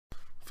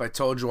If I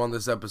told you on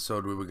this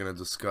episode we were going to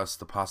discuss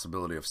the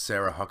possibility of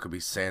Sarah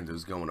Huckabee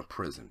Sanders going to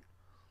prison,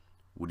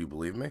 would you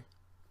believe me?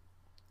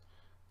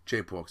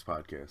 J Pork's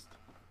podcast.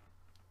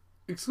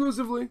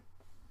 Exclusively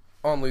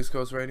on East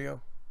Coast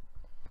Radio.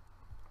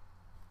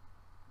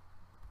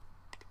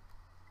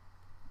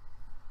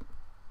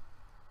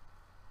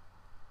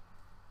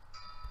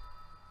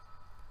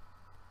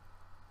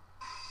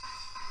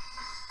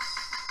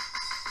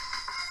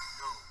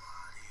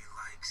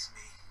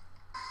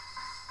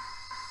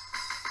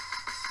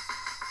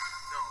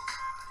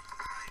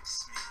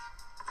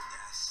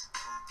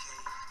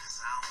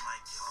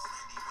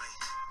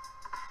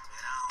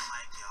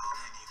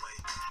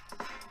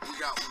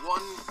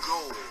 One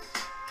goal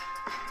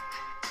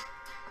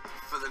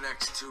for the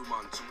next 2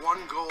 months. One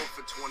goal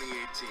for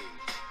 2018.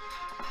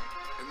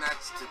 And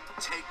that's to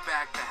take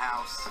back the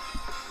house.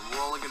 And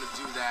we're only going to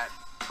do that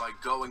by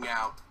going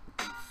out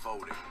and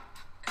voting.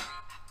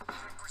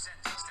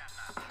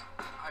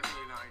 I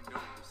mean, I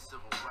know the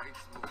civil rights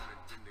movement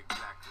didn't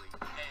exactly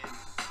end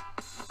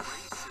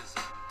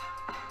racism,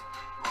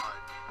 but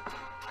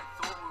I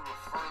thought we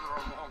were further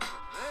along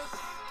than this.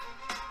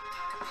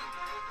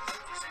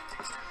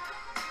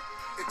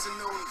 It's a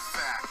known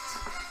fact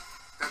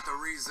that the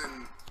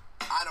reason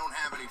I don't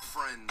have any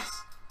friends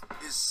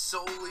is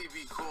solely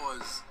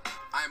because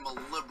I'm a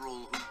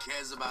liberal who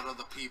cares about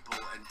other people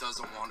and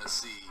doesn't want to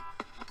see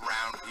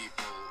brown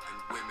people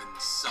and women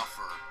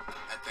suffer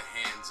at the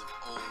hands of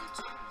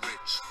old,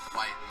 rich,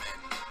 white men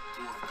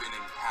who have been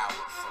in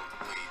power for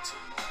way too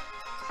long.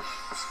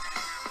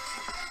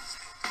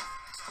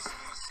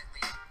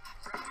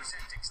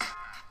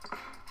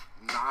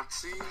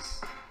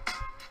 Nazis?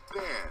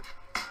 Bad.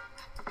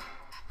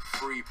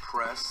 Free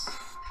press?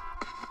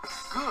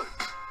 Good.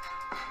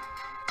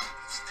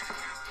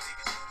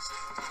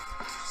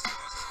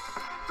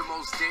 The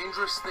most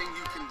dangerous thing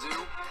you can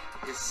do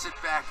is sit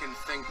back and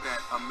think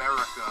that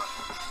America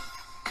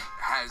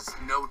has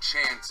no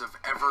chance of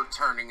ever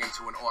turning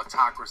into an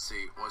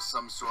autocracy or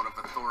some sort of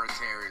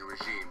authoritarian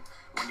regime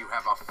when you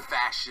have a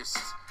fascist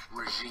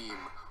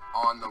regime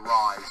on the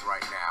rise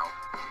right now,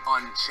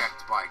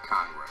 unchecked by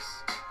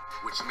Congress,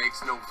 which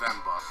makes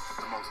November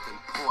the most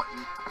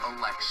important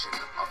election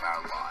of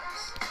our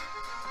lives.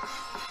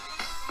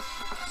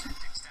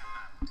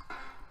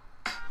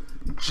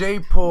 J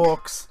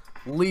Pork's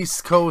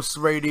East Coast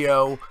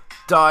Radio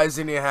dies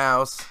in your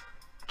house.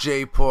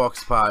 J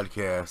Pork's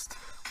podcast.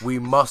 We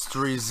must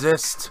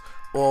resist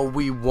or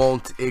we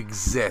won't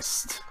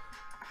exist.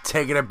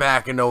 Taking it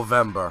back in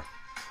November.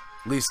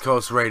 East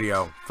Coast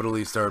Radio for the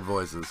least heard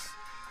voices.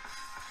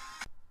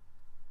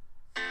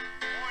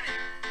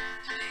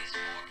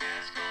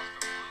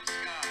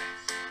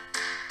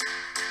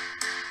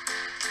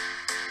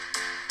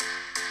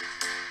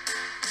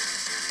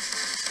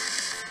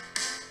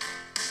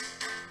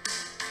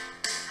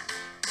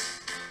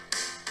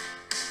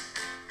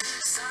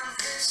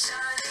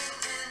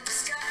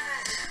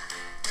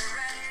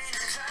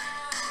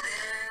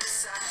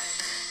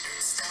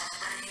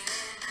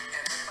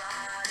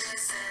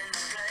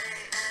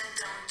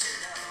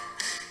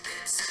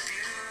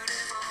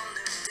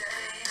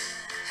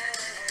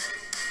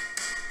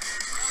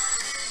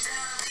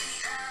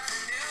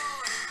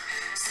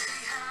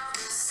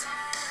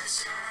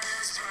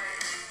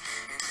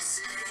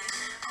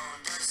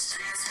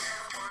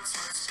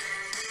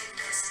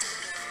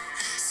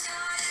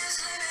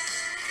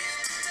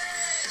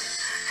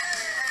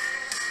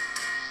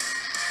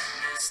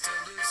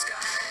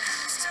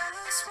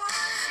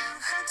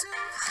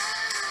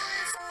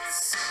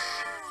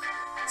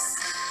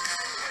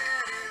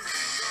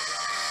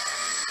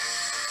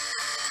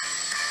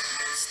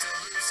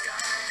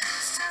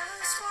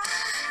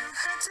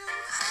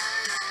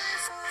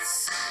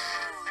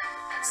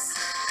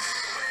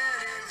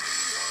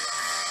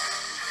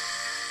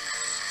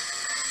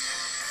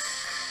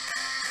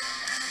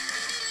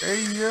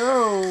 Hey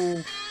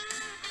yo,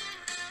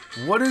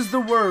 what is the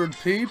word,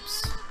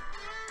 peeps?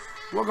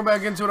 Welcome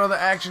back into another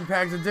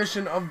action-packed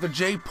edition of the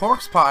J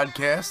Porks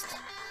podcast.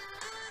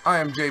 I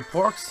am J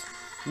Porks.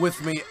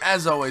 With me,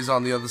 as always,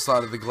 on the other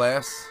side of the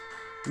glass,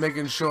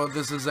 making sure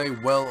this is a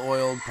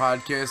well-oiled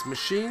podcast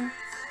machine.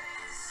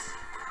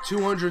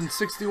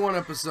 261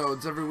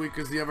 episodes every week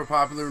is the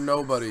ever-popular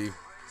Nobody.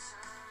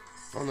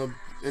 On the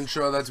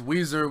intro, that's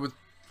Weezer with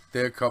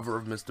their cover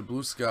of Mr.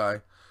 Blue Sky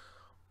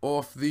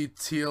off the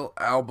Teal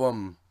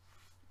album.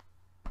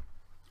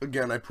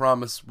 Again, I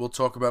promise we'll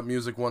talk about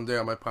music one day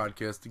on my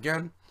podcast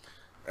again.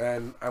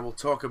 And I will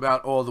talk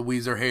about all the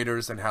Weezer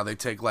haters and how they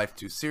take life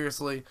too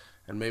seriously.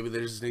 And maybe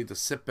they just need to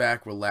sit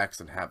back, relax,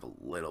 and have a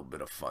little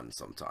bit of fun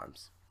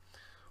sometimes.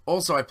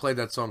 Also, I played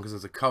that song because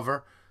it's a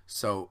cover.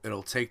 So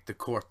it'll take the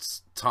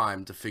court's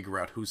time to figure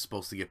out who's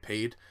supposed to get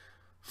paid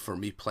for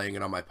me playing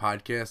it on my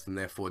podcast. And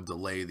therefore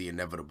delay the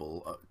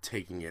inevitable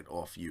taking it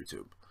off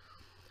YouTube.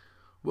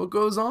 What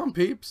goes on,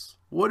 peeps?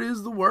 What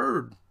is the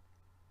word?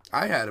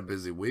 I had a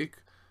busy week.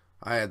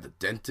 I had the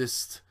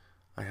dentist.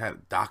 I had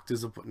a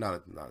doctor's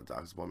appointment. Not a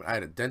doctor's appointment. I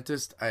had a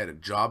dentist. I had a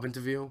job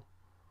interview.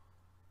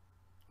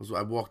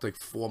 I walked like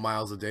 4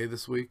 miles a day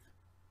this week.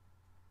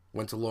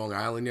 Went to Long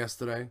Island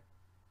yesterday.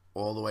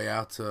 All the way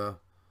out.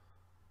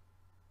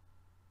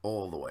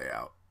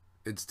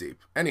 It's deep.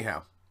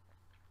 Anyhow,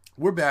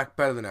 we're back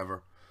better than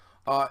ever.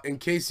 In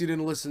case you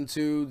didn't listen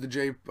to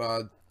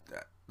the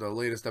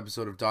latest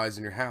episode of Dies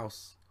in Your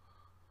House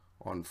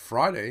on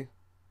Friday,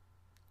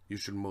 you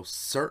should most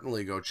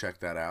certainly go check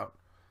that out.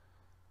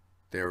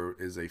 There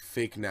is a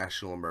fake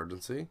national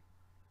emergency.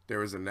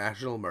 There is a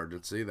national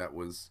emergency that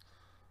was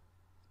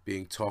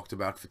being talked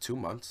about for 2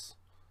 months,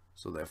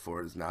 so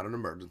therefore it is not an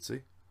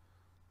emergency.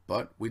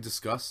 But we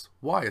discuss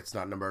why it's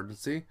not an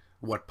emergency,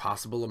 what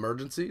possible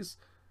emergencies,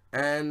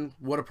 and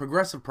what a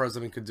progressive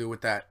president could do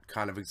with that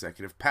kind of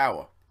executive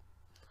power.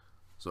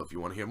 So if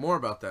you want to hear more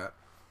about that,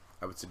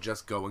 I would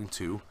suggest going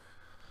to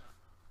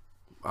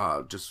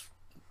just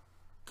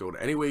go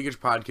to anywhere you get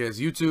your podcasts,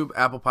 YouTube,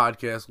 Apple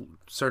Podcasts,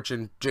 search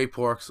in J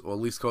Porks or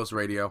Least Coast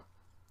Radio,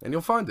 and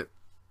you'll find it.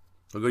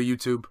 Or go to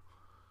YouTube.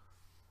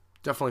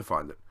 Definitely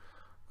find it.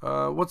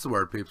 What's the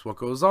word, peeps? What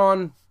goes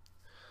on?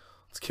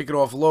 Let's kick it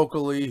off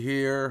locally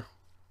here.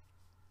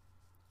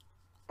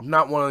 I'm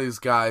not one of these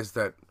guys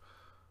that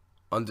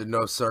under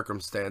no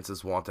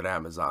circumstances wanted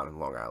Amazon in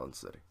Long Island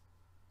City.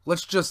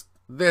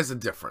 There's a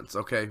difference,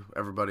 okay,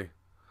 everybody?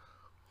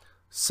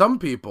 Some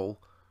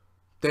people,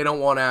 they don't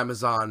want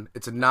Amazon.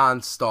 It's a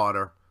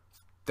non-starter.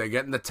 They're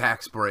getting the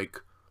tax break.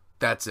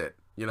 That's it,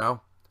 you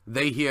know?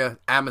 They hear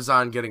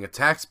Amazon getting a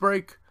tax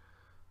break.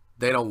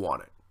 They don't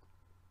want it.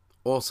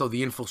 Also,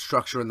 the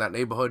infrastructure in that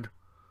neighborhood,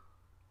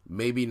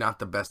 maybe not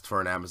the best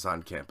for an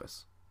Amazon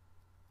campus.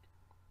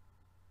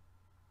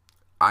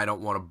 I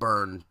don't want to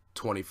burn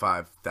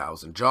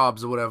 25,000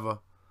 jobs or whatever.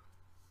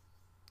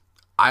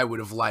 I would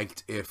have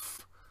liked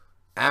if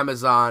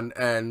Amazon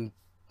and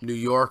New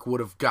York would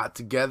have got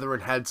together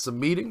and had some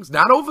meetings.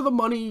 Not over the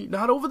money,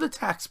 not over the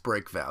tax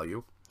break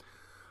value,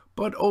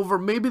 but over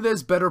maybe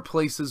there's better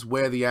places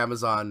where the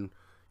Amazon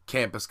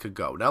campus could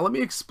go. Now, let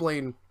me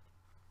explain.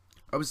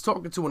 I was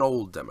talking to an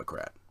old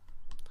Democrat,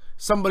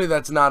 somebody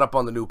that's not up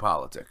on the new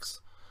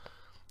politics,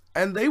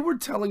 and they were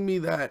telling me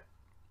that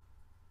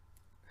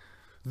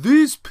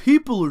these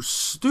people are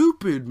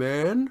stupid,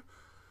 man.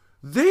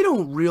 They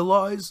don't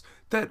realize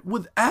that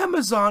with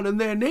Amazon in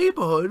their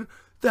neighborhood,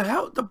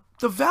 the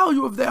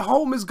value of their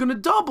home is going to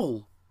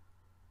double.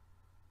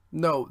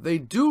 No, they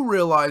do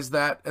realize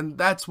that, and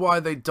that's why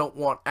they don't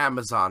want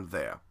Amazon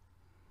there.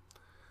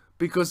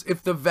 Because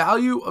if the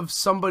value of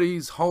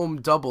somebody's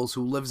home doubles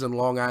who lives in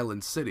Long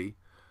Island City,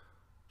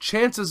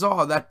 chances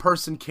are that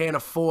person can't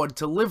afford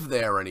to live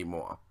there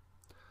anymore.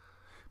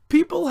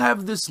 People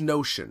have this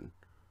notion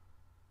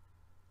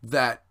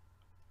that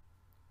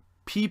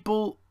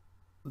people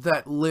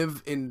that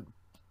live in,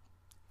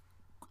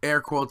 air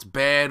quotes,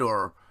 bad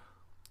or,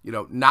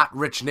 not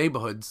rich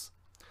neighborhoods,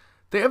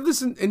 they have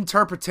this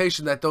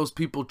interpretation that those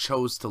people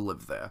chose to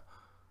live there.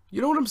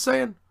 You know what I'm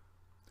saying?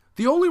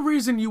 The only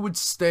reason you would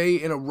stay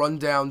in a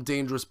rundown,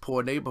 dangerous,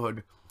 poor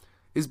neighborhood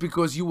is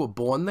because you were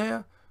born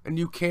there and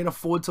you can't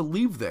afford to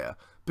leave there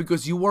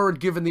because you weren't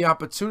given the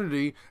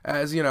opportunity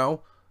as,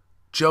 Joe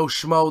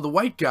Schmo, the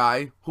white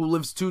guy who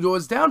lives 2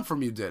 doors down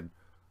from you did.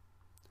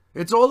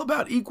 It's all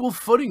about equal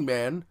footing,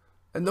 man.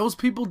 And those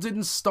people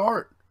didn't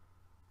start,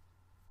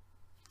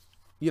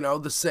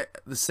 the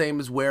same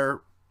as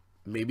where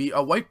maybe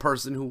a white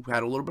person who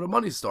had a little bit of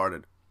money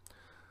started.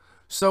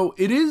 So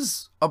it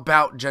is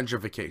about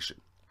gentrification.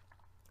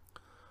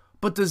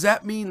 But does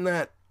that mean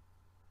that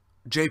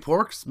Jay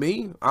Porks,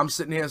 me, I'm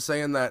sitting here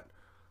saying that,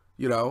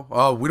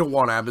 oh, we don't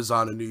want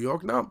Amazon in New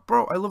York? No,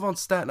 bro, I live on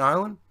Staten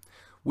Island.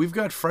 We've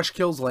got Fresh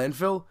Kills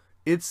landfill.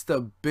 It's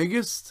the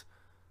biggest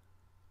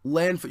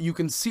landfill. You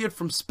can see it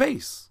from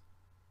space.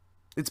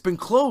 It's been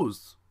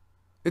closed.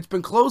 It's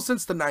been closed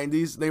since the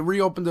 90s. They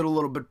reopened it a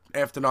little bit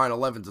after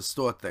 9/11 to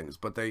store things,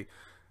 but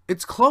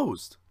it's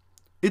closed.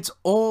 It's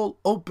all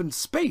open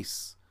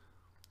space.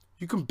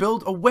 You can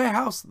build a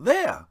warehouse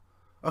there,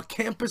 a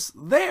campus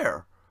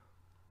there.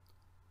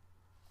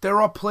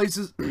 There are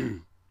places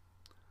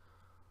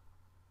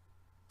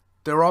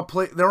there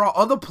are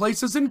other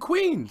places in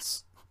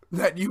Queens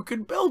that you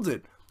can build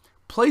it.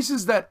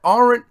 Places that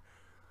aren't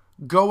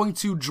going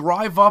to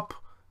drive up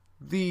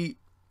the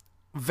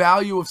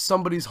value of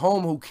somebody's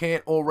home who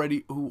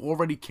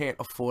already can't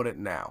afford it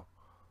now.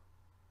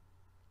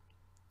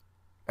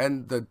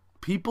 And the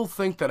people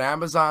think that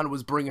Amazon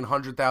was bringing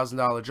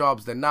 $100,000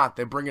 jobs. They're not.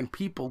 They're bringing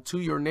people to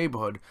your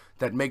neighborhood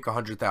that make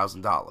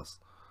 $100,000.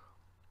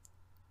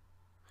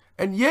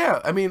 And yeah,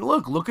 I mean,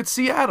 look at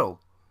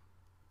Seattle.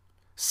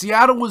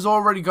 Seattle was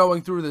already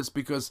going through this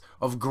because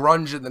of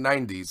grunge in the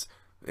 90s.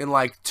 In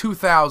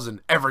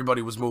 2000,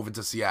 everybody was moving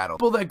to Seattle.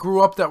 People that grew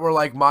up that were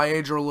my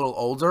age or a little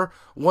older,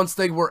 once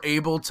they were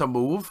able to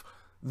move,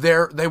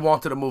 they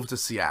wanted to move to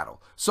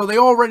Seattle. So they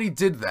already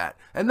did that.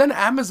 And then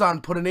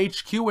Amazon put an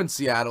HQ in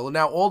Seattle, and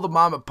now all the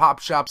mom and pop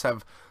shops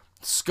have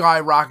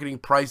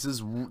skyrocketing prices.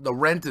 The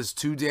rent is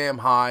too damn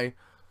high.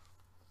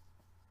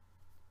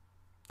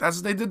 That's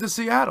what they did to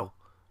Seattle.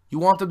 You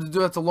want them to do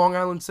that to Long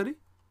Island City?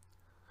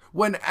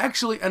 When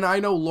actually, and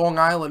I know Long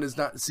Island is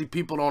not,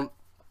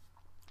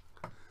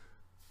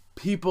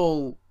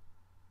 people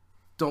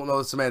don't know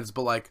the semantics,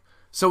 but like,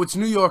 so it's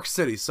New York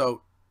City.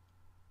 So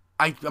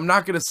I'm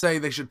not going to say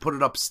they should put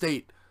it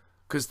upstate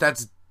because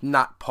that's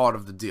not part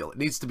of the deal. It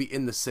needs to be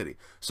in the city.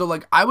 So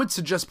like, I would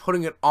suggest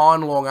putting it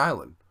on Long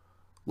Island,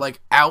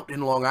 like out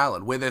in Long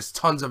Island where there's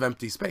tons of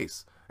empty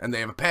space and they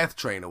have a PATH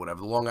train or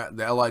whatever, the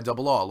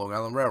LIRR, Long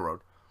Island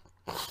Railroad.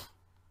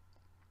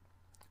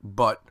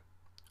 But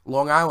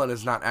Long Island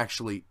is not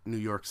actually New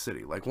York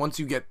City. Like, once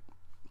you get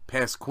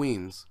past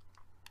Queens,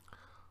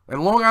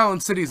 and Long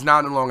Island City is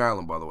not in Long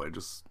Island, by the way,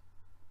 just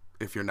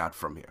if you're not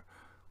from here.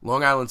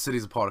 Long Island City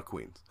is a part of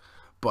Queens.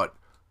 But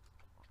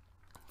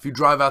if you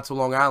drive out to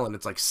Long Island,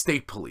 it's like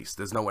state police.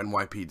 There's no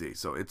NYPD.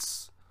 So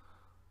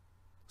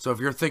if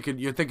you're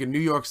thinking New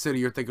York City,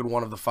 you're thinking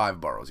one of the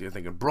 5 boroughs. You're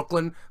thinking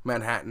Brooklyn,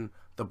 Manhattan,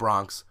 the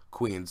Bronx,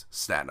 Queens,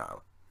 Staten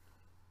Island.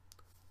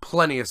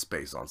 Plenty of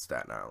space on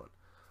Staten Island.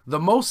 The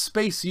most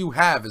space you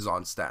have is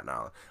on Staten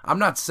Island. I'm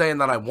not saying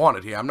that I want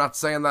it here. I'm not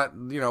saying that,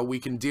 we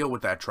can deal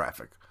with that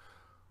traffic.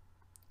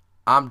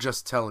 I'm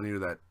just telling you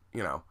that,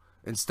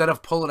 instead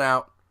of pulling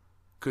out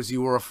because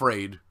you were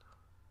afraid,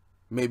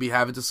 maybe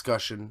have a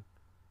discussion,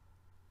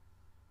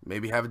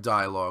 maybe have a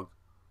dialogue.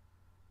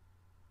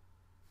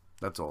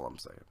 That's all I'm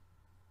saying.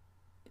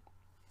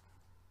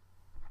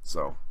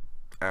 So,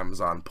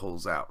 Amazon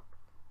pulls out.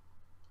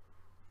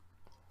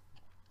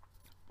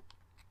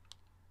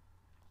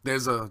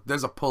 There's a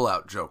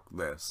pull-out joke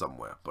there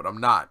somewhere, but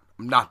I'm not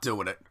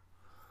doing it.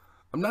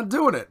 I'm not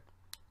doing it.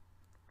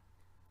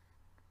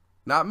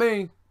 Not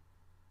me.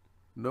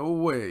 No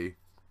way.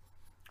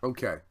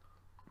 Okay.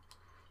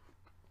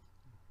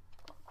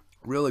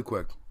 Really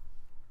quick.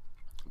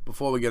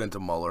 Before we get into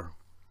Mueller.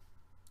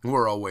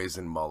 We're always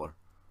in Mueller.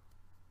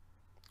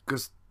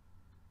 Because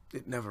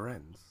it never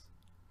ends.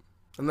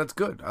 And that's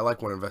good. I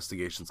like when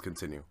investigations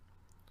continue.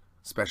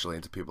 Especially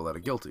into people that are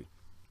guilty.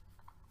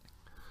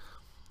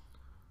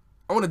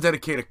 I want to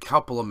dedicate a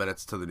couple of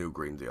minutes to the new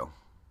Green Deal.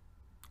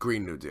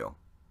 Green New Deal.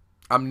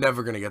 I'm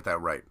never going to get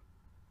that right.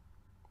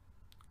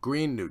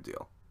 Green New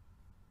Deal.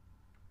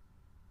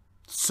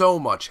 So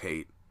much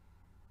hate.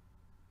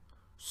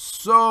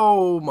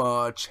 So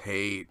much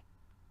hate.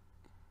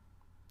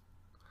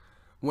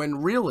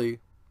 When really,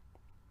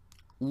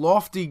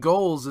 lofty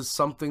goals is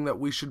something that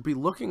we should be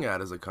looking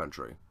at as a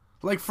country.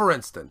 Like, for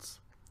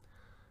instance,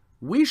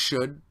 we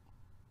should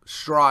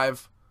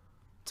strive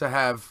to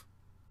have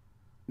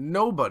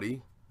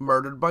nobody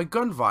murdered by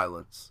gun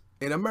violence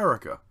in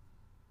America.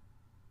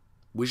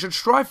 We should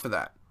strive for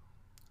that.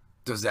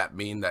 Does that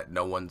mean that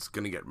no one's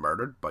going to get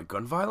murdered by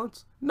gun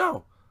violence?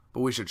 No.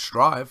 But we should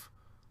strive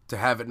to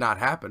have it not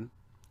happen.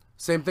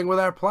 Same thing with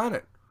our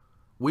planet.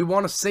 We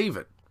want to save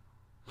it.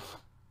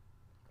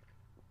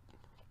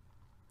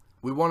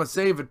 We want to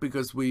save it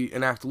because we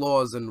enact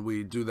laws and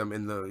we do them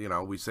in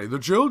the, we say, the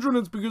children,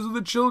 it's because of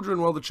the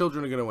children. Well, the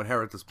children are going to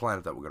inherit this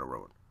planet that we're going to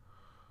ruin.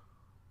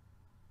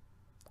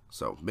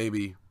 So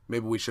maybe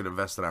we should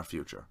invest in our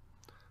future.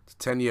 It's a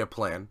 10-year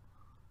plan.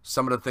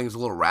 Some of the things a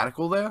little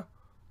radical there?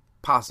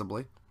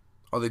 Possibly.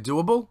 Are they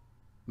doable?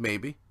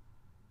 Maybe.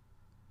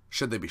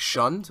 Should they be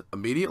shunned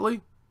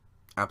immediately?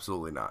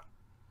 Absolutely not.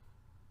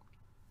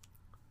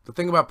 The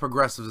thing about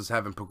progressives is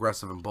having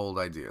progressive and bold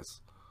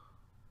ideas.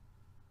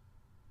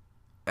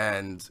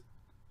 And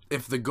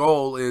if the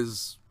goal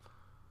is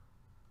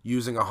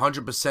using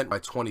 100% by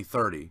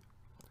 2030,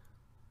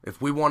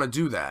 if we want to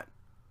do that,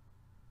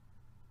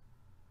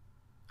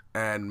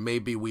 and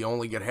maybe we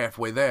only get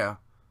halfway there,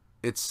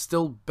 it's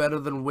still better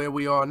than where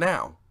we are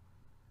now.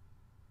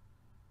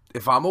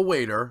 If I'm a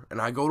waiter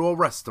and I go to a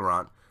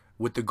restaurant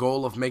with the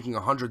goal of making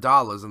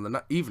 $100 in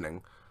the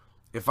evening,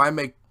 if I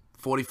make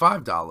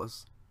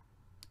 $45,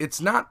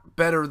 it's not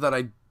better that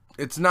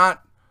it's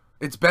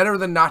better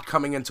than not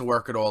coming into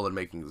work at all and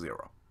making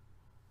 $0.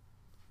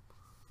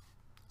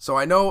 So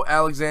I know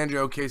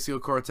Alexandria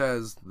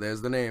Ocasio-Cortez,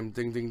 there's the name,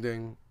 ding ding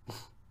ding.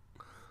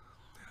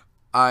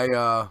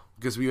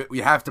 Because we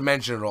have to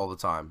mention it all the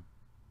time.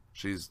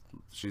 She's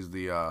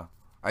the,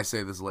 I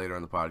say this later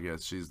in the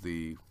podcast, she's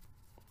the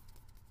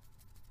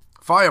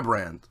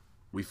firebrand.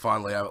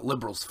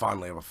 Liberals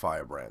finally have a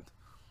firebrand.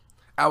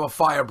 Our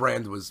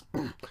firebrand was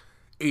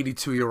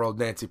 82-year-old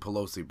Nancy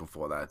Pelosi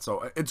before that.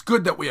 So it's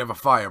good that we have a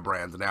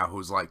firebrand now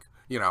who's like,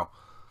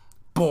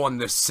 born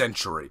this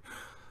century.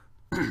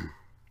 So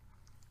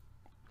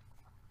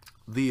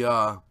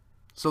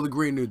the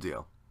Green New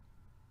Deal.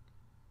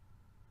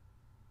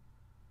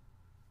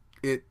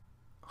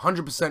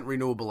 100%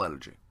 renewable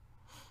energy.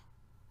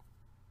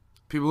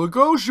 People are like,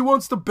 oh, she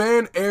wants to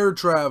ban air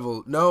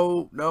travel.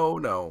 No.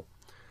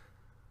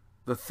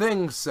 The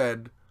thing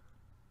said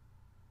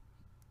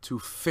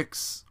to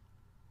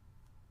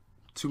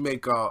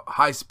make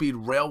high-speed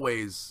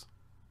railways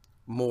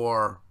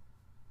more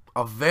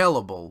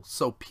available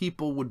so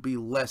people would be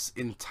less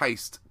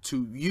enticed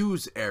to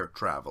use air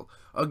travel.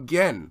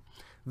 Again,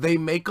 they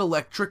make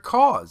electric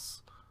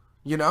cars.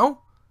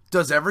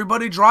 Does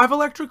everybody drive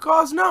electric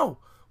cars? No.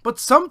 But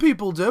some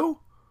people do.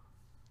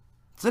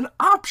 It's an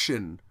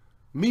option.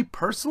 Me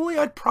personally,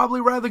 I'd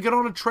probably rather get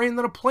on a train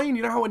than a plane.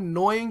 You know how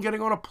annoying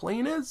getting on a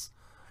plane is?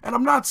 And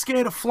I'm not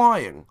scared of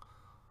flying.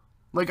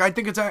 Like, I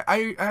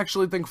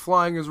actually think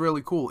flying is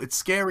really cool. It's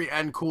scary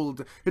and cool.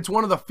 It's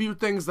one of the few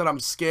things that I'm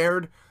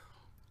scared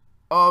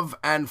of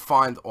and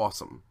find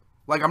awesome.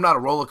 Like, I'm not a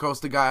roller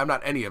coaster guy. I'm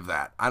not any of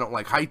that. I don't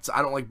like heights.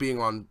 I don't like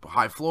being on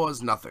high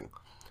floors. Nothing.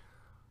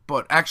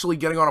 But actually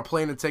getting on a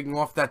plane and taking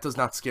off, that does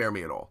not scare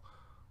me at all.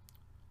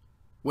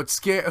 What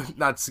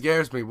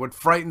scares me, what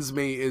frightens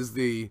me is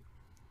the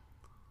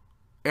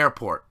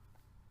airport.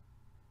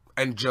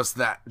 And just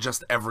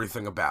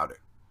everything about it.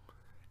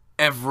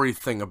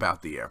 Everything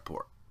about the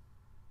airport.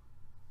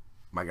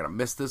 Am I going to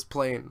miss this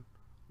plane?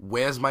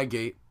 Where's my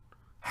gate?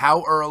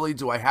 How early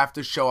do I have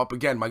to show up?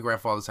 Again, my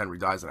grandfather's Henry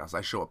Deisenhouse.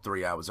 I show up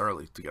 3 hours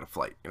early to get a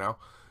flight, you know?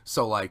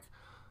 So, like,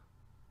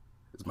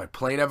 is my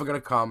plane ever going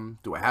to come?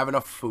 Do I have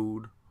enough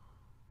food?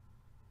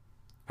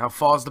 How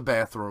far is the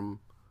bathroom?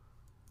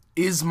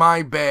 Is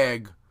my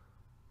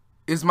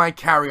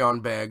carry-on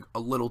bag a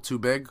little too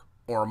big?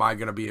 Or am I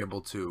going to be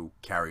able to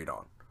carry it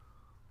on?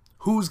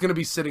 Who's going to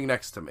be sitting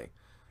next to me?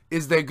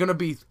 Is there going to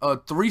be a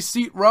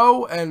 3-seat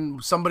row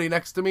and somebody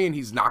next to me and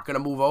he's not going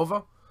to move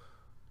over?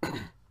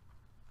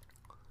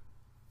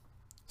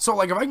 So,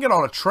 like, if I can get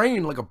on a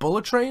train, like a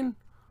bullet train...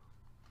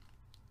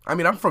 I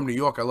mean, I'm from New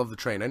York. I love the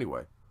train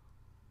anyway.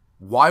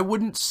 Why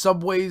wouldn't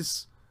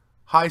subways,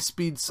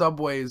 high-speed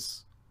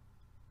subways,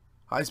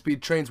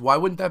 high-speed trains, why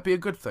wouldn't that be a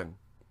good thing?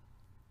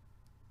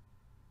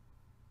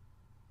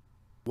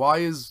 Why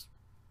is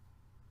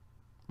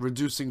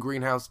reducing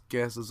greenhouse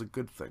gases a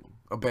good thing?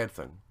 A bad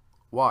thing?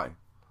 Why?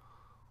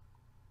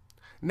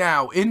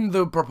 Now, in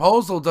the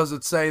proposal, does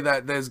it say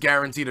that there's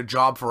guaranteed a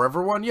job for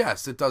everyone?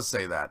 Yes, it does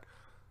say that.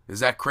 Is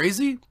that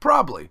crazy?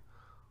 Probably.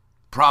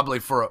 Probably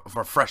for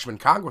a freshman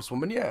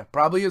congresswoman, yeah.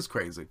 Probably is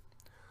crazy.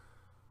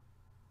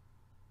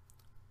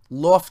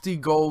 Lofty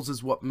goals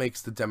is what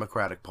makes the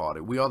Democratic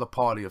Party. We are the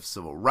party of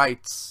civil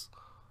rights.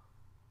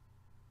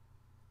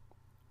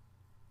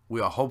 We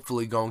are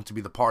hopefully going to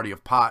be the party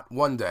of pot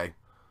one day.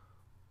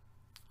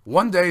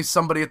 One day,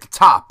 somebody at the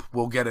top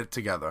will get it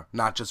together,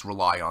 not just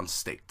rely on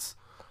states.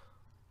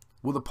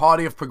 We're the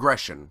party of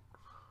progression.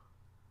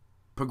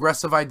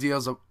 Progressive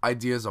ideas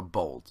are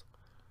bold.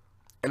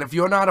 And if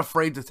you're not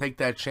afraid to take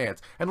that chance,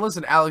 and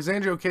listen,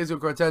 Alexandria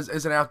Ocasio-Cortez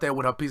isn't out there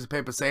with a piece of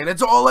paper saying,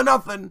 it's all or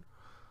nothing.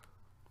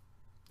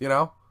 You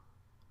know?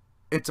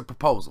 It's a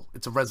proposal.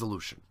 It's a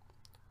resolution.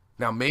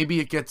 Now,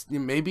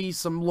 maybe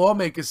some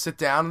lawmakers sit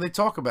down and they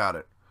talk about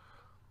it.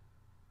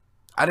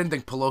 I didn't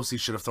think Pelosi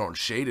should have thrown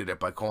shade at it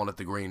by calling it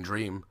the Green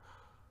Dream.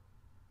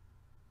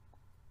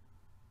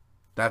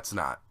 That's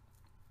not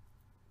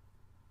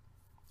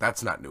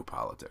new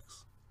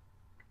politics.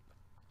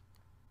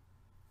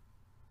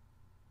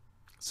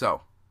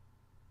 So,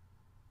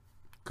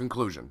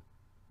 conclusion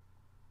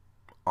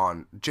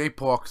on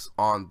JPOX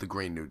on the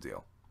Green New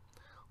Deal.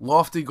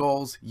 Lofty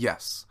goals,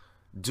 yes.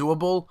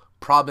 Doable,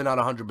 probably not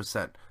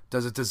 100%.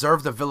 Does it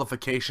deserve the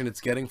vilification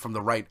it's getting from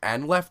the right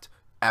and left?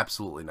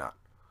 Absolutely not.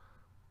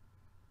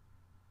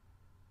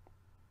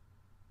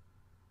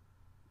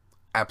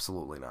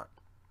 Absolutely not.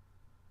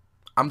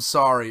 I'm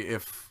sorry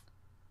if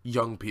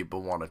young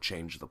people want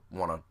to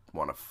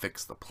want to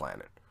fix the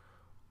planet.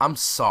 I'm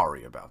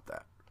sorry about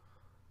that.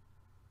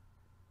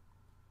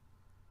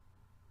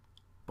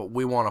 But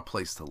we want a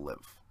place to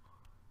live.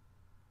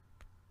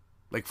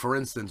 Like, for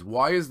instance,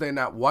 why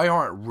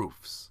aren't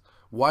roofs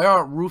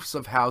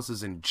of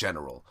houses in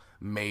general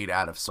made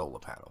out of solar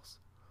panels?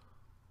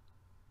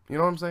 You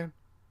know what I'm saying?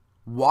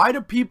 Why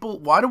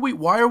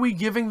are we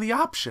giving the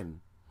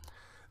option?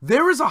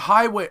 There is a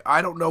highway,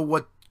 I don't know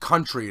what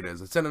country it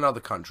is. It's in another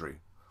country.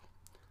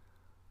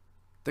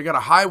 They got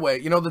a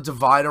highway, you know the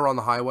divider on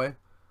the highway?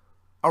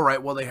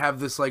 Alright, well they have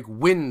this like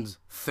wind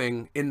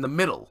thing in the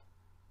middle.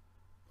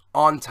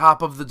 On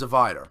top of the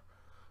divider.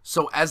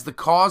 So as the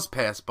cars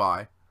pass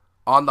by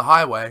on the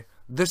highway,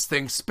 this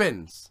thing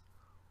spins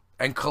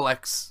and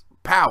collects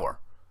power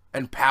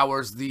and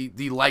powers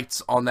the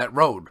lights on that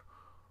road.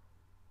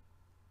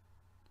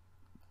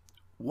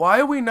 Why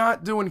are we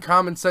not doing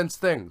common sense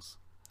things?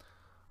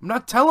 I'm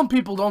not telling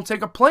people don't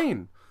take a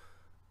plane.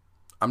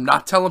 I'm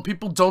not telling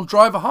people don't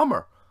drive a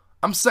Hummer.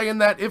 I'm saying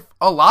that if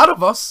a lot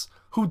of us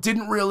who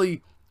didn't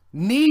really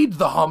need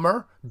the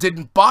Hummer,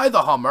 didn't buy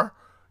the Hummer,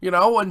 you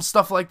know, and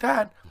stuff like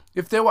that,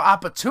 if there were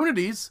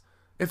opportunities,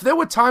 if there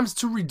were times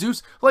to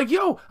reduce, like,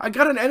 yo, I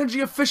got an energy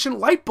efficient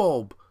light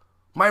bulb.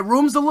 My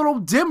room's a little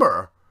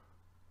dimmer,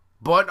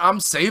 but I'm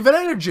saving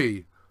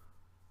energy.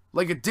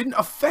 Like, it didn't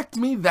affect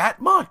me that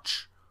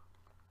much.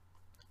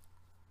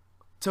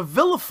 To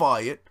vilify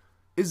it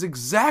is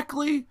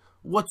exactly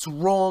what's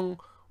wrong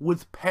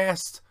with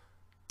past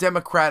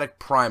Democratic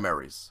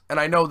primaries. And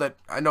I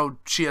know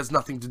she has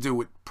nothing to do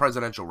with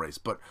presidential race,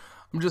 but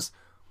I'm just,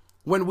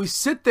 when we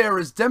sit there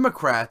as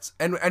Democrats,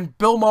 and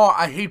Bill Maher,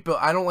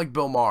 I don't like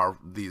Bill Maher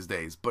these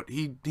days, but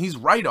he's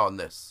right on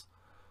this.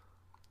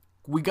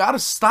 We gotta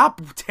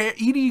stop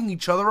eating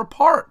each other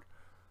apart.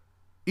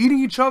 Eating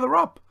each other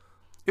up.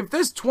 If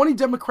there's 20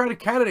 Democratic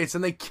candidates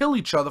and they kill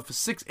each other for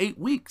 6-8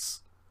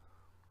 weeks,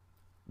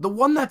 the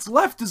one that's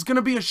left is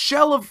gonna be a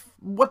shell of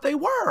what they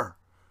were.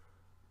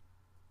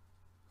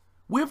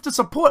 We have to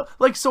support,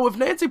 like, so if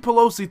Nancy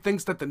Pelosi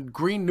thinks that the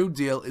Green New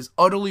Deal is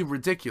utterly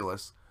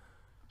ridiculous,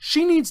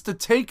 she needs to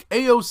take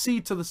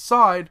AOC to the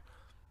side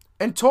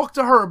and talk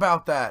to her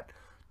about that.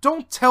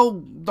 Don't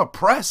tell the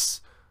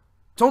press.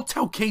 Don't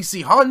tell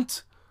Casey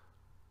Hunt.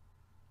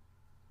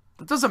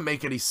 That doesn't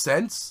make any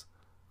sense.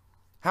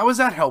 How is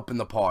that helping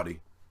the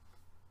party?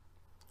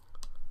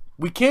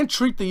 We can't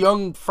treat the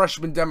young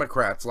freshman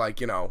Democrats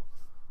like, you know,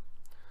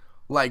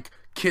 like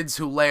kids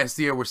who last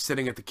year were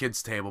sitting at the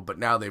kids' table, but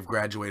now they've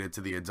graduated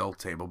to the adult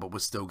table, but we're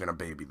still going to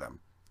baby them.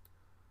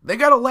 They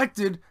got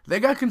elected. They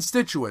got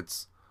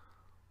constituents.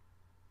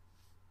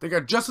 They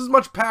got just as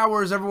much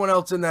power as everyone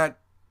else in that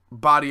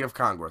body of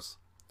Congress.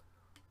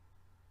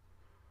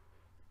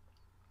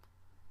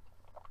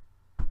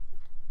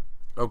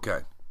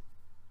 Okay.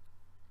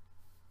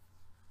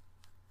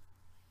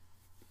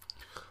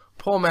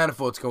 Paul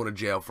Manafort's going to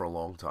jail for a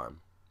long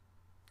time.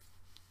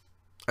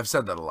 I've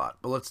said that a lot,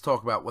 but let's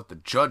talk about what the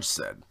judge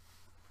said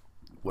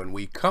when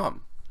we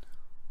come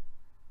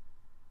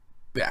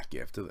back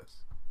after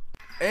this.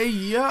 Hey,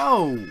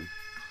 yo!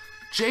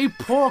 Jay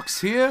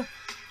Porks here,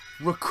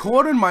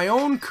 recording my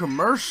own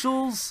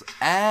commercials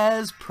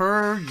as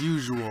per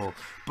usual.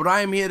 But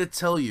I am here to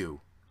tell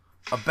you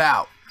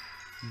about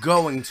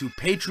going to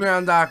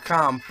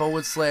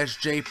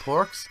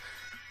patreon.com/JPorks,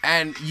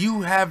 and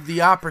you have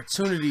the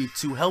opportunity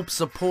to help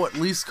support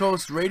Least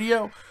Coast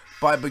Radio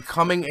by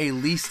becoming a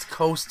Least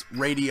Coast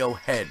Radio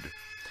head.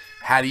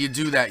 How do you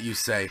do that, you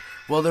say?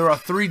 Well, there are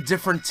 3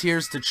 different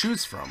tiers to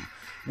choose from,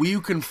 where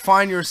you can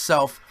find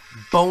yourself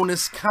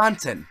bonus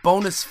content,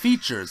 bonus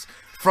features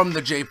from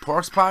the Jay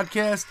Porks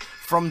podcast,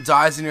 from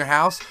Dies in Your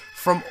House,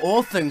 from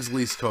all things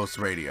Least Coast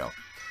Radio.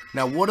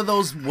 Now, what are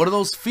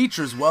those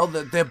features? Well,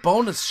 they're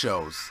bonus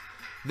shows.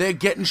 They're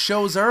getting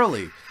shows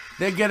early.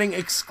 They're getting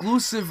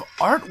exclusive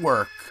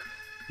artwork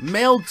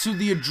mailed to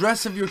the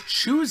address of your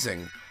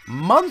choosing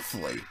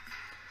monthly.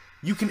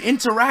 You can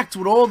interact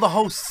with all the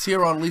hosts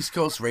here on Least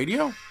Coast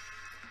Radio.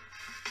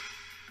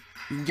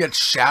 You can get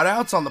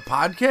shout-outs on the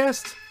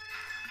podcast.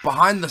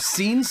 Behind the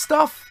scenes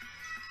stuff.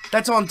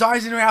 That's on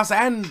Dies in Your House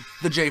and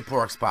the Jay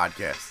Porks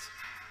podcast.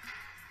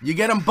 You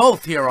get them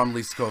both here on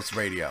Least Coast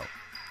Radio.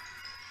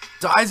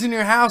 Dies in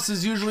Your House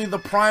is usually the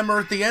primer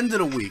at the end of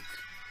the week.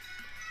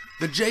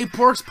 The Jay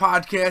Porks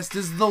podcast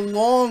is the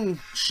long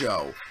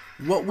show.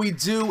 What we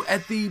do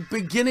at the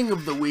beginning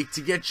of the week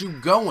to get you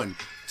going,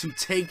 to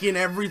take in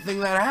everything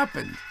that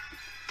happened.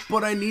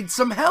 But I need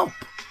some help.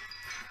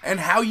 And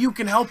how you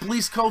can help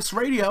Least Coast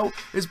Radio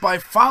is by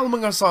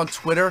following us on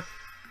Twitter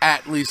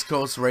at Least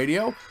Coast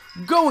Radio,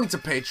 going to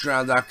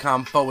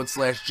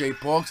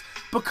patreon.com/JPorks,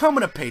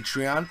 becoming a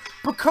Patreon,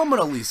 becoming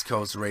a Least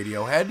Coast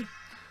Radio head.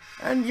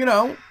 And, you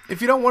know, if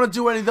you don't want to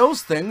do any of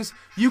those things,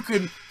 you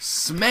can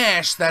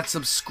smash that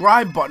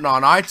subscribe button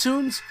on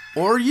iTunes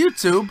or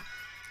YouTube.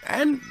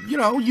 And, you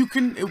know, you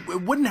can,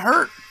 it wouldn't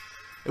hurt.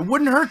 It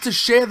wouldn't hurt to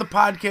share the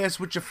podcast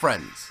with your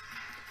friends.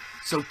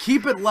 So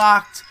keep it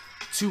locked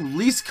to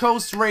Least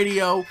Coast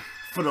Radio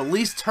for the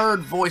least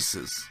heard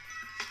voices.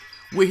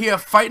 We're here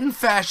fighting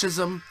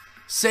fascism,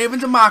 saving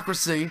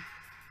democracy,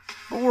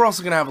 but we're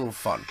also going to have a little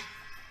fun.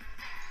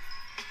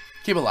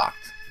 Keep it locked.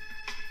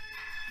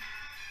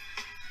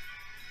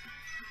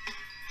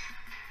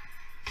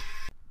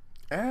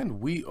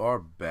 And we are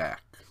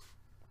back.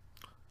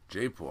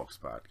 Jay Porks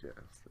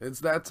podcast. It's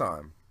that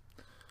time.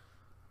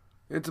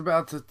 It's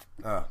about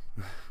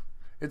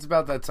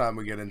that time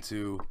we get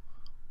into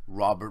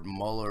Robert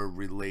Mueller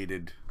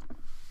related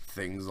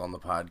things on the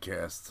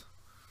podcast.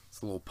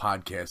 It's a little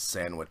podcast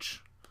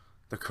sandwich.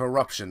 The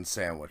corruption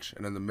sandwich.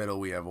 And in the middle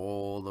we have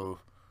all the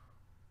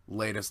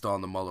latest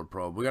on the Mueller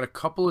probe. We got a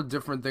couple of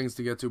different things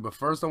to get to, but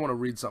first I want to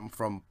read something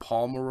from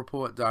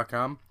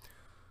PalmerReport.com.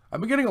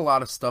 I've been getting a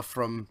lot of stuff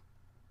from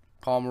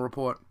Palmer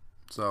Report,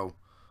 so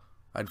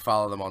I'd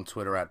follow them on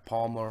Twitter at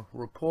Palmer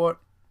Report.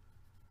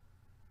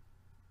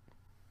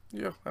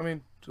 Yeah, I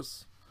mean,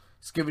 just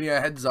giving you a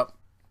heads up.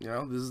 You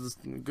know, this is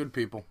good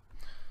people.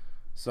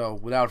 So,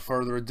 without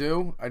further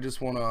ado, I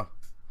just want to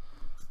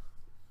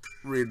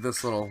read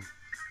this little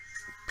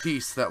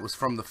piece that was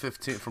from the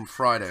 15th, from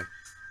Friday,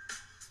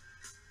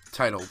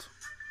 titled,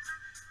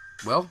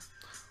 "Well,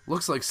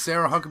 looks like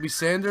Sarah Huckabee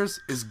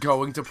Sanders is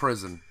going to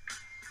prison."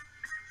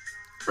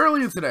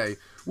 Earlier today,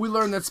 we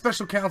learned that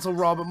Special Counsel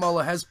Robert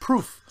Mueller has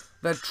proof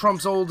that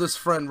Trump's oldest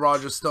friend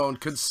Roger Stone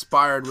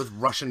conspired with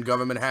Russian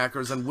government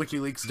hackers and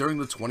WikiLeaks during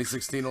the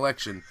 2016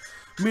 election,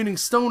 meaning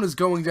Stone is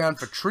going down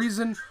for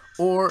treason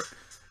or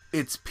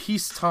its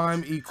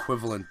peacetime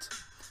equivalent.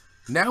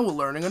 Now we're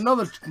learning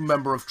another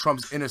member of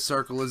Trump's inner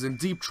circle is in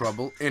deep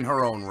trouble in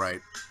her own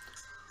right.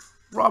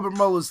 Robert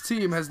Mueller's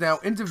team has now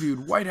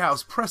interviewed White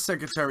House Press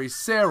Secretary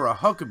Sarah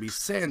Huckabee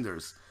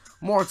Sanders.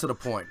 More to the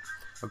point,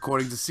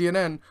 according to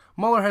CNN,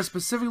 Mueller has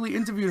specifically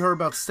interviewed her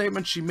about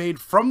statements she made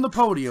from the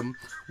podium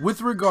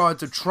with regard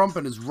to Trump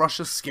and his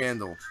Russia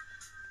scandal.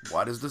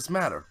 Why does this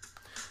matter?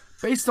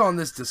 Based on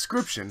this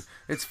description,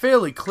 it's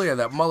fairly clear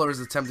that Mueller is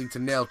attempting to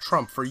nail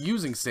Trump for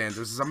using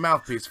Sanders as a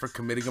mouthpiece for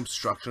committing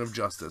obstruction of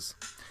justice.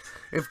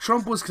 If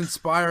Trump was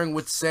conspiring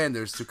with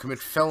Sanders to commit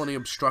felony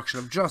obstruction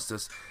of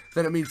justice,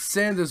 then it means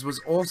Sanders was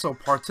also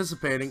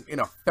participating in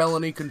a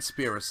felony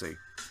conspiracy.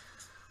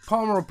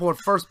 Palmer Report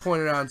first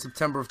pointed out in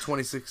September of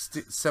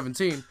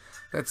 2017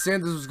 that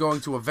Sanders was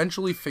going to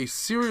eventually face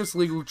serious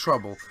legal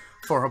trouble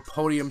for her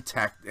podium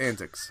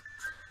antics.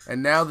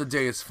 And now the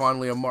day is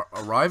finally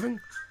arriving,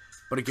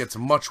 but it gets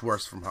much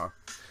worse from her.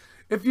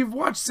 If you've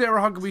watched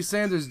Sarah Huckabee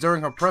Sanders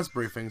during her press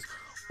briefings,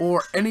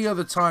 or any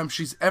other time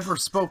she's ever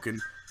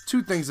spoken,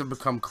 two things have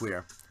become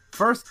clear.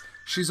 First,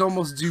 she's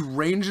almost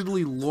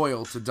derangedly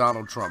loyal to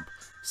Donald Trump.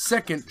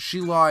 Second,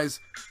 she lies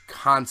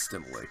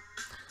constantly.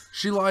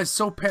 She lies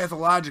so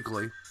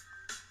pathologically,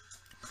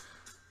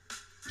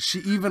 she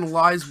even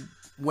lies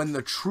when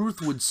the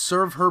truth would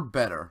serve her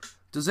better.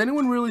 Does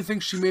anyone really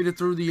think she made it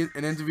through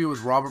an interview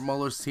with Robert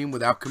Mueller's team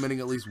without committing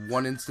at least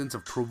one instance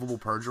of provable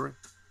perjury?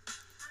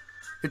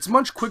 It's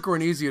much quicker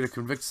and easier to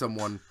convict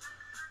someone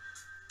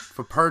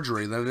for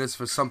perjury than it is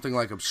for something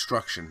like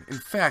obstruction. In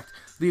fact,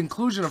 the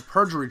inclusion of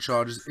perjury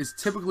charges is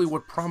typically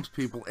what prompts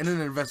people in an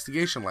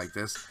investigation like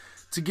this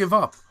to give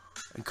up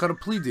and cut a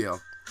plea deal.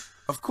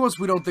 Of course,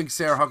 we don't think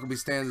Sarah Huckabee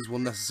Sanders will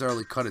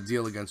necessarily cut a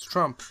deal against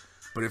Trump,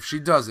 but if she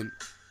doesn't,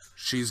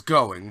 she's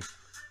going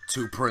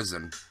to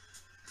prison.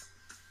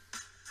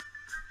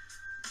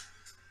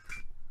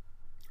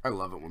 I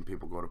love it when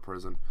people go to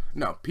prison.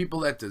 No,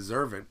 people that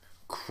deserve it.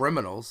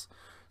 Criminals.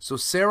 So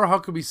Sarah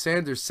Huckabee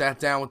Sanders sat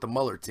down with the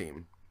Mueller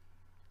team.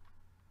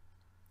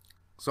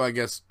 So I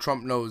guess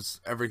Trump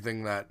knows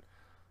everything that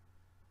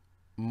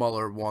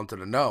Mueller wanted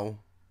to know.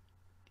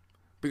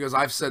 Because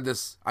I've said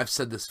this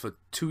for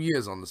 2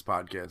 years on this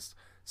podcast.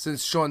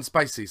 Since Sean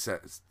Spicy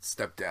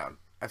stepped down.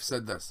 I've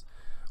said this.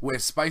 Where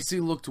Spicy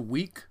looked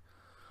weak.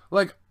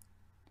 Like,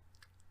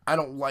 I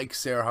don't like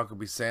Sarah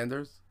Huckabee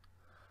Sanders.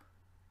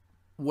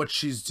 What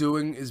she's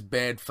doing is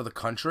bad for the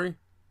country.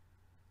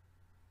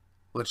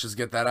 Let's just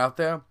get that out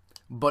there.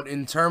 But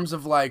in terms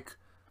of, like,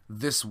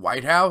 this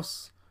White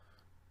House,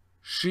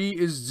 she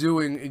is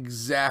doing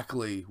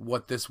exactly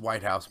what this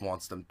White House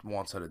wants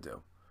her to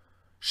do.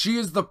 She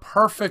is the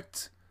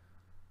perfect...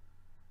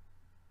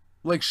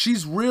 Like,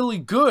 she's really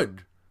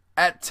good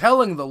at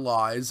telling the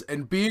lies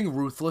and being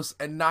ruthless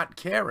and not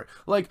caring.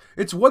 Like,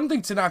 it's one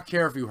thing to not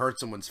care if you hurt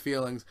someone's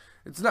feelings.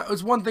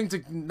 It's one thing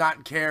to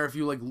not care if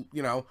you, like,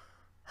 you know,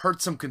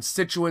 hurt some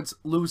constituents,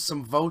 lose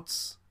some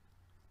votes.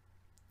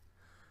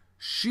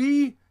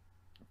 She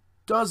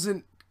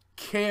doesn't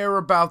care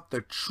about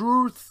the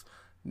truth.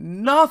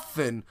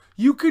 Nothing.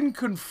 You can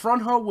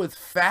confront her with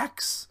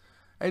facts,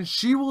 and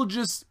she will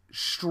just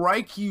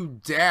strike you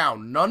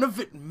down. None of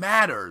it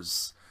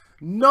matters.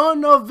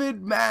 None of it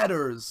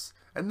matters.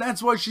 And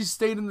that's why she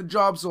stayed in the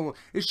job so long.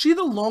 Is she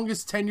the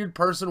longest tenured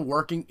person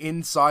working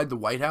inside the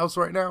White House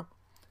right now?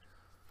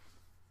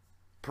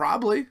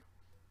 Probably.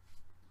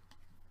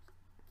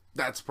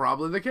 That's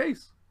probably the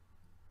case.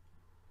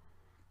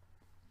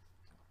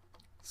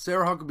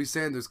 Sarah Huckabee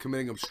Sanders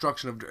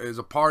is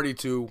a party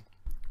to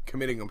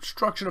committing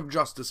obstruction of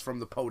justice from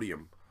the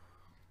podium.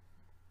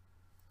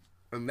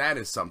 And that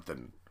is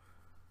something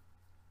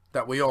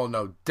that we all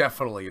know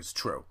definitely is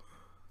true.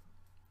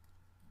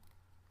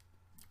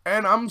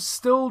 And I'm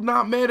still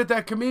not mad at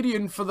that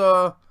comedian for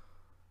the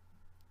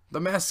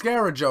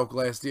mascara joke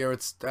last year.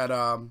 It's at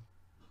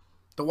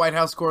the White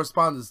House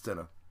Correspondents'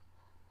 Dinner.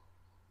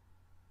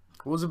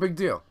 It was a big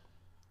deal.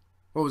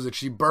 What was it?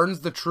 She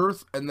burns the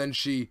truth and then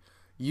she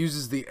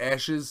uses the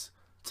ashes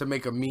to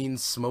make a mean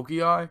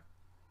smoky eye.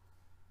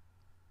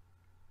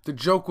 The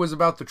joke was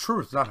about the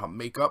truth, not her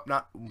makeup,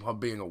 not her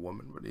being a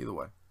woman, but either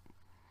way.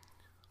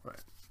 All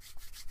right.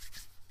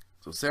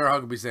 So Sarah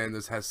Huckabee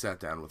Sanders has sat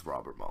down with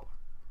Robert Mueller.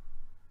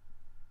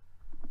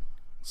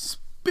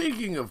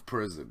 Speaking of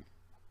prison.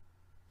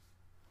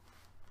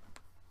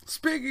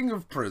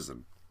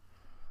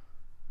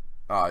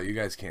 Oh, you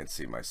guys can't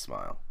see my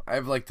smile. I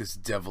have like this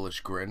devilish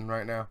grin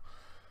right now.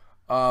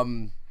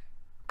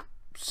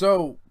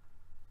 So,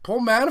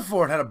 Paul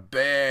Manafort had a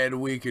bad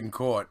week in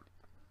court.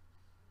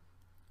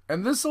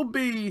 And this will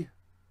be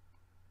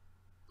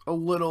a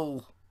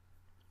little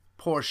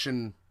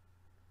portion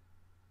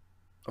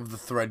of the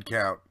thread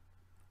count.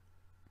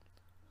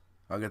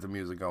 I'll get the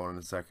music going in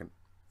a second.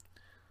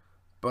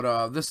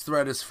 But this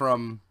thread is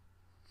from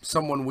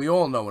someone we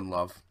all know and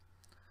love.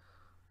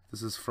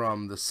 This is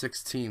from the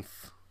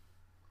 16th,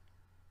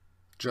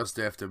 just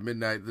after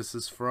midnight. This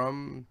is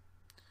from,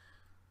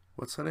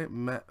 what's her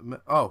name?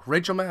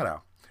 Rachel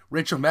Maddow.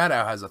 Rachel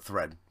Maddow has a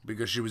thread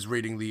because she was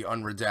reading the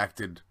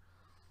unredacted.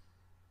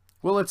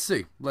 Well, let's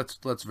see.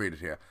 Let's read it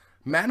here.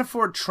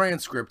 Manafort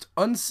transcript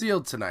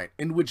unsealed tonight,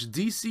 in which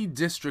D.C.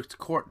 District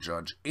Court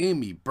Judge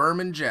Amy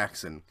Berman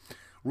Jackson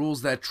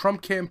rules that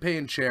Trump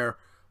campaign chair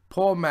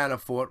Paul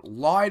Manafort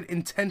lied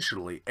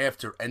intentionally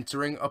after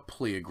entering a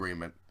plea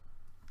agreement.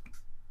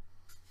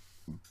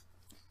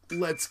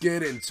 Let's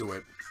get into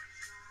it.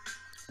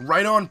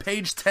 Right on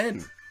page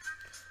 10.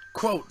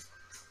 Quote,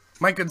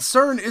 "My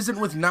concern isn't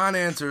with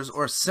non-answers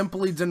or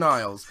simply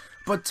denials,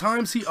 but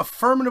times he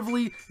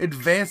affirmatively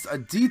advanced a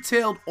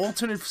detailed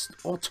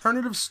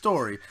alternative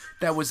story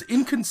that was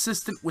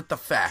inconsistent with the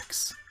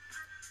facts.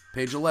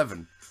 Page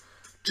 11.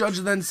 Judge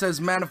then says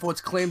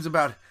Manafort's claims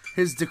about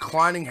his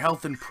declining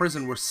health in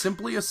prison were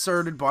simply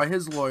asserted by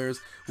his lawyers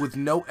with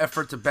no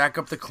effort to back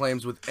up the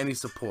claims with any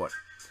support.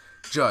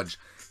 Judge,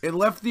 it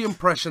left the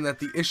impression that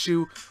the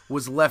issue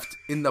was left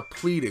in the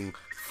pleading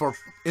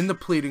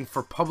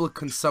for public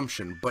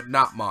consumption, but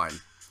not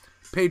mine.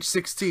 Page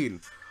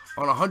 16.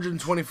 On a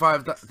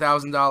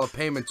 $125,000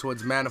 payment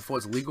towards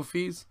Manafort's legal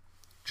fees?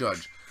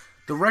 Judge,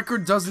 the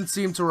record doesn't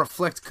seem to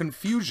reflect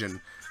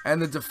confusion,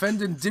 and the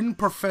defendant didn't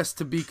profess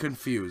to be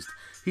confused.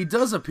 He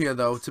does appear,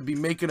 though, to be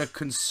making a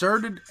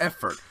concerted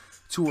effort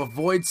to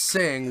avoid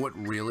saying what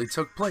really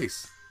took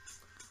place.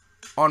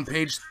 On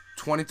page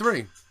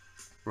 23,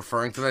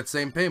 referring to that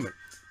same payment.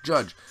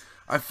 Judge,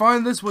 I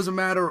find this was a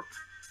matter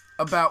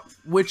about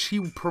which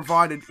he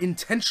provided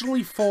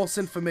intentionally false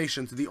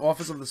information to the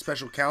Office of the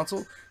Special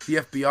Counsel, the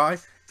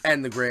FBI,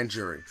 and the grand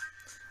jury.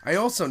 I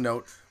also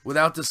note,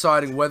 without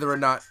deciding whether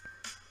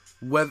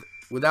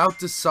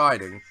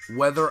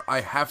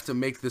I have to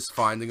make this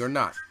finding or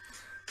not,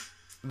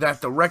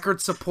 that the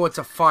record supports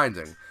a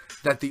finding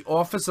that the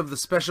Office of the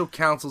Special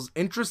Counsel's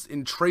interest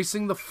in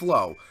tracing the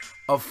flow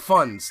of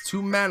funds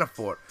to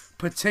Manafort,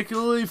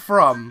 particularly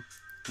from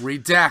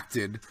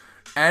redacted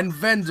and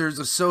vendors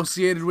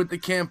associated with the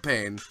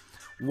campaign,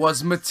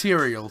 was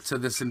material to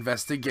this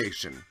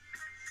investigation.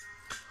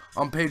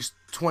 On page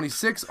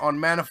 26, on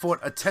Manafort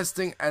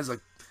attesting as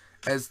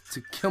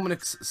to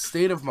Kilmenick's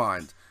state of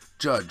mind.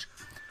 Judge,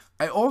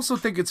 I also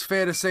think it's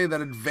fair to say that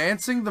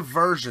advancing the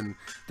version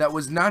that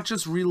was not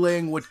just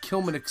relaying what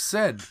Kilmenick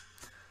said,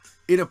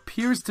 it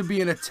appears to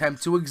be an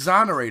attempt to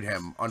exonerate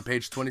him, on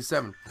page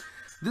 27.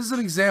 This is an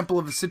example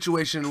of a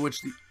situation in which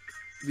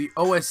the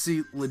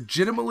OSC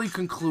legitimately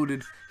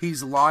concluded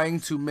he's lying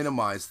to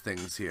minimize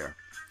things here.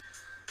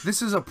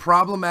 This is a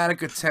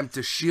problematic attempt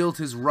to shield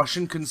his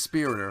Russian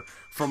conspirator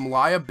from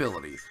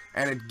liability,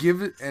 and it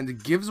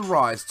gives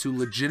rise to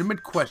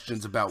legitimate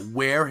questions about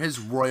where his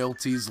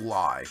royalties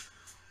lie.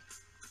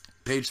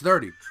 Page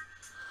 30.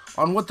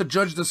 On what the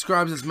judge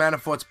describes as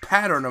Manafort's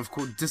pattern of,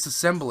 quote,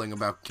 disassembling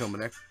about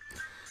Kilmenick,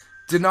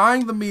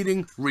 denying the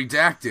meeting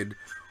redacted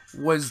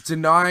was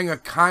denying a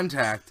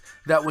contact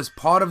that was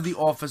part of the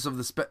office of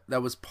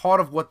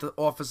what the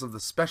Office of the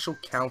Special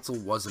Counsel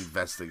was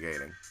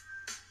investigating.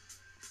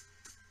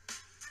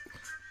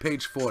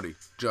 Page 40.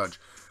 Judge,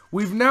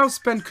 we've now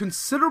spent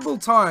considerable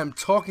time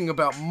talking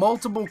about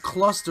multiple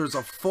clusters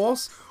of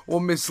false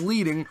or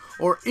misleading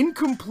or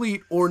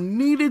incomplete or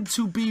needed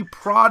to be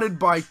prodded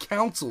by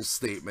counsel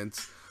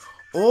statements,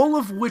 all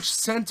of which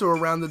center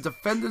around the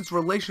defendant's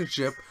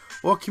relationship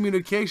or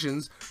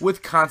communications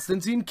with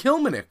Konstantin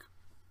Kilmenick.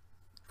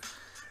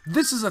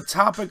 This is a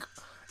topic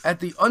at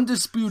the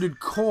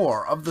undisputed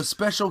core of the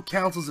special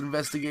counsel's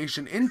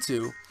investigation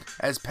into,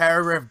 as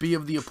paragraph B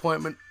of the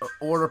appointment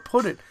order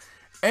put it,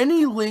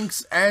 any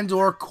links and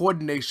or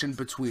coordination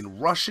between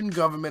Russian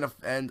government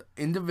and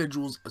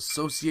individuals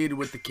associated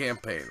with the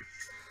campaign.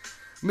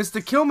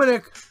 Mr.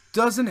 Kilmenick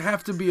doesn't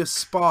have to be a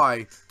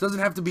spy, doesn't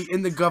have to be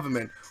in the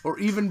government, or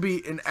even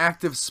be an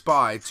active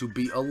spy to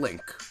be a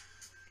link.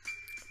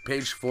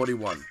 Page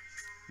 41.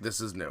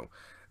 This is new.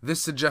 This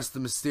suggests the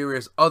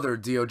mysterious other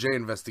DOJ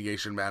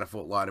investigation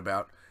Manafort lied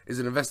about is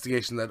an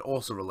investigation that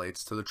also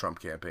relates to the Trump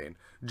campaign.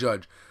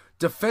 Judge,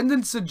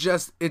 defendant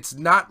suggests it's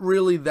not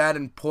really that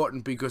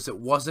important because it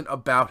wasn't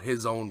about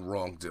his own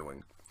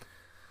wrongdoing.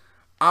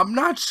 I'm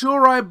not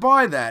sure I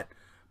buy that,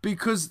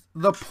 because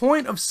the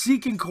point of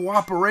seeking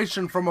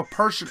cooperation from a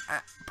person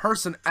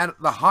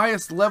at the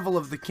highest level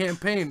of the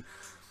campaign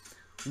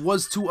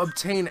was to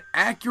obtain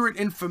accurate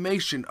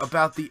information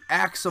about the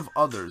acts of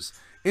others,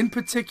 in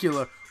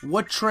particular,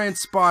 what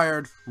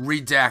transpired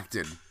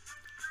redacted.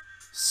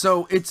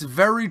 So it's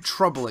very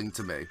troubling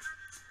to me.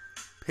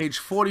 Page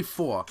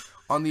 44.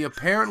 On the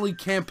apparently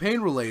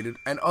campaign-related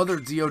and other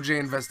DOJ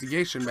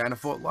investigation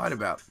Manafort lied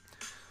about.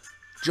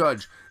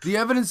 Judge, the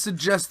evidence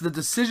suggests the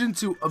decision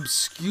to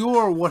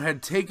obscure what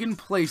had taken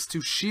place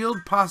to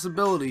shield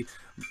possibly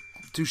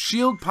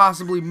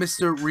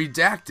Mr.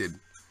 Redacted.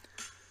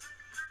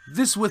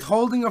 This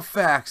withholding of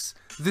facts,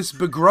 this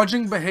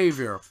begrudging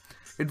behavior,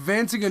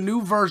 advancing a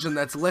new version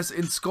that's less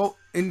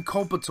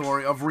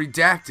inculpatory of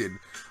Redacted,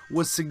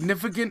 was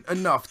significant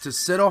enough to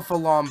set off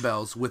alarm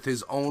bells with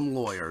his own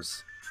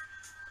lawyers.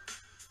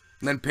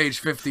 And then page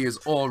 50 is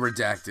all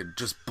redacted,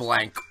 just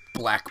blank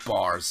black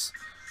bars.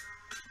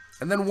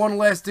 And then one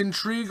last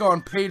intrigue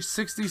on page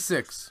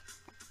 66.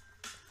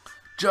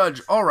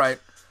 Judge, alright,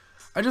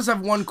 I just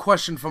have one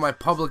question for my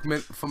public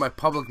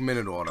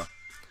minute order.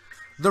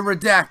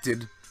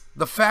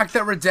 The fact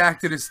that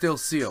redacted is still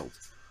sealed.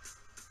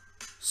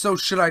 So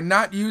should I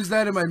not use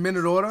that in my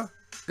minute order?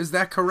 Is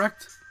that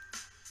correct?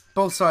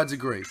 Both sides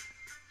agree.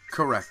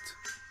 Correct.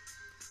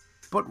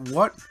 But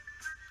what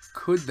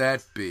could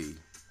that be?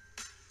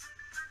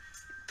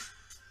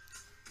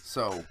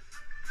 So,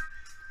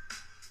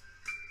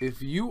 if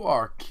you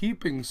are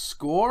keeping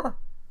score,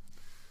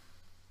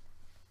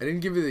 I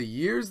didn't give you the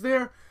years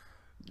there.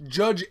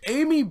 Judge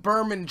Amy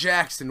Berman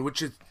Jackson,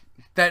 which is,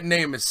 that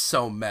name is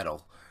so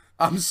metal.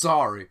 I'm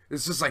sorry.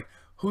 It's just like,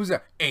 who's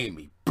that?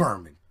 Amy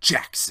Berman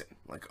Jackson.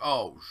 Like,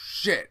 oh,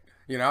 shit.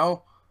 You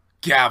know?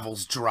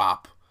 Gavels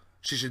drop.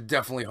 She should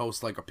definitely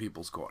host like a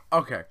people's court.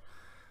 Okay.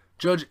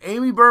 Judge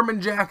Amy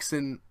Berman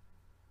Jackson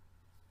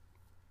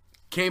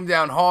came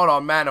down hard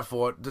on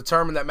Manafort,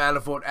 determined that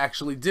Manafort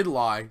actually did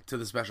lie to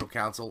the special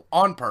counsel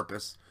on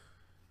purpose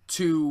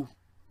to,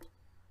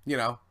 you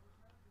know,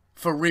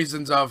 for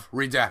reasons of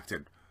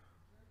redacted.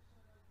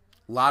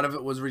 A lot of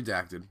it was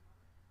redacted.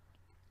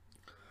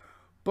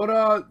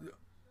 But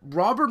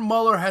Robert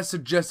Mueller has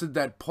suggested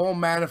that Paul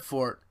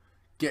Manafort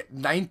get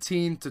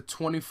 19 to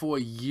 24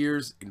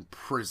 years in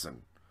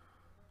prison.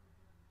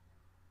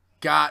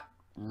 Got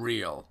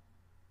real.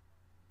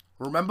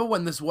 Remember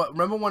when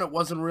it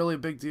wasn't really a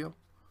big deal?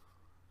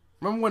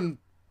 Remember when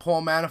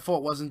Paul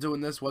Manafort wasn't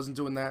doing this, wasn't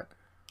doing that?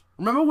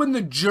 Remember when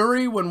the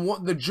jury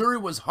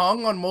was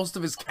hung on most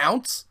of his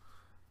counts?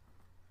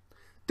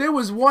 There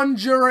was one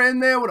juror in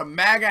there with a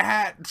MAGA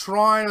hat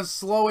trying to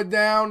slow it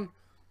down.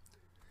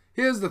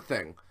 Here's the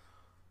thing,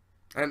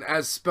 and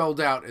as spelled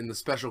out in the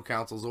special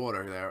counsel's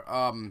order there,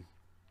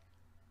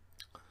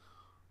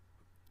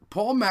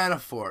 Paul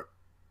Manafort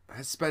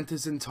has spent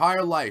his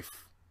entire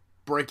life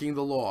breaking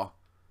the law.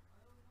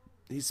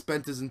 He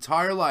spent his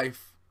entire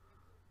life,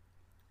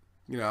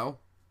 you know,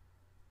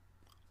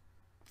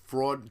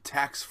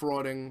 tax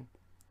frauding,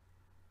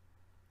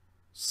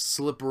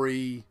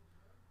 slippery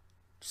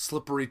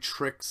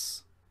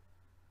tricks.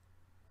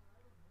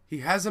 He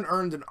hasn't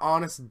earned an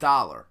honest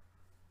dollar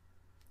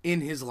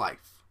in his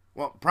life.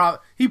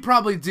 Well, he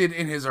probably did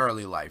in his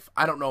early life.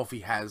 I don't know if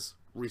he has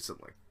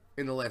recently,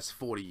 in the last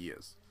 40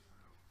 years.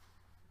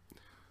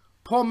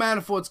 Paul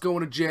Manafort's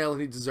going to jail,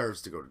 and he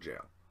deserves to go to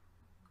jail.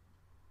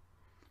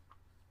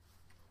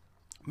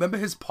 Remember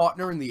his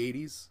partner in the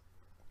 80s?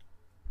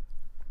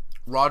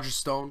 Roger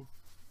Stone?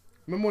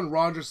 Remember when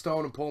Roger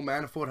Stone and Paul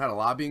Manafort had a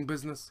lobbying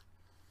business?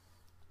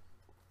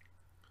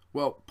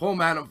 Well, Paul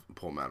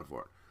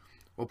Manafort,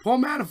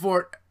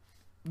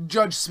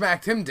 Judge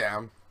smacked him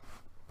down.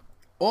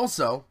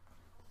 Also,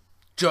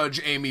 Judge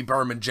Amy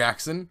Berman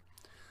Jackson,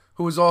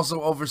 who was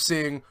also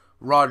overseeing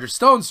Roger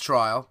Stone's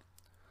trial,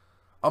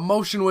 a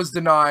motion was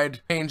denied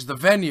to change the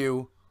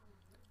venue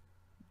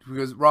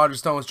because Roger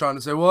Stone was trying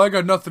to say, well, I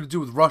got nothing to do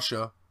with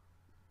Russia.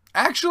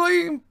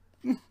 Actually,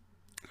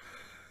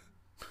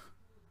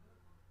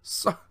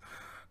 so,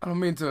 I don't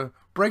mean to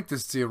break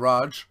this to you,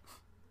 Raj.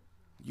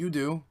 You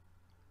do.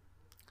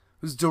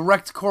 There's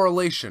direct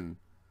correlation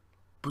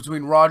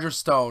between Roger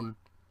Stone.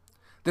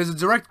 There's a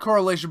direct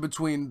correlation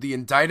between the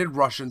indicted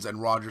Russians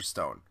and Roger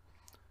Stone.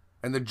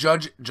 And the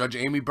Judge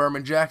Amy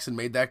Berman Jackson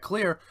made that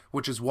clear,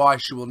 which is why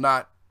she will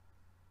not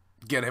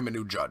get him a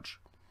new judge.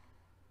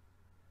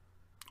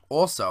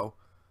 Also,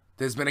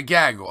 there's been a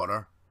gag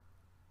order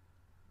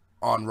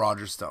on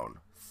Roger Stone.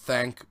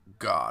 Thank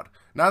God.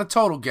 Not a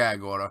total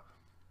gag order.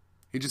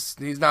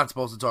 He's not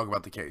supposed to talk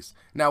about the case.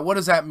 Now, what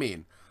does that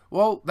mean?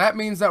 Well, that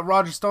means that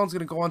Roger Stone's going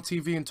to go on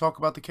TV and talk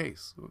about the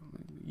case.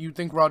 You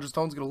think Roger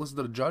Stone's going to listen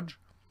to the judge?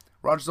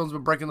 Roger Stone's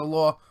been breaking the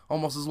law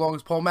almost as long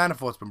as Paul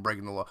Manafort's been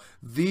breaking the law.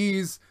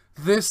 This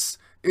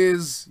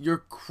is your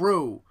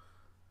crew.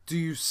 Do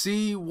you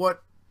see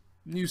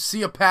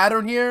a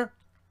pattern here?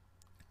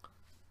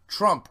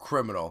 Trump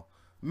criminal,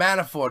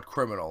 Manafort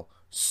criminal,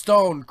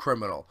 Stone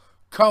criminal,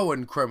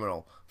 Cohen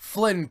criminal,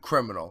 Flynn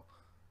criminal.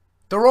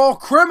 They're all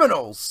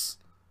criminals.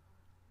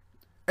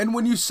 And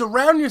when you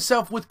surround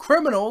yourself with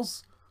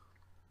criminals,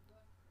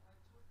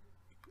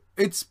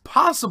 it's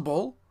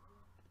possible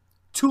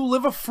to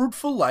live a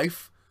fruitful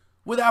life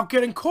without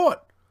getting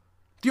caught.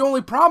 The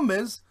only problem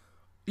is,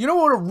 you know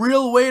what a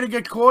real way to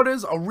get caught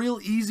is? A real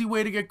easy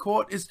way to get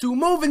caught is to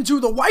move into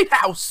the White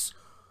House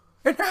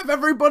and have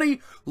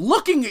everybody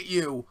looking at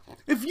you.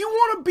 If you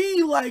want to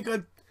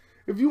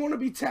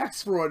be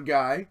tax fraud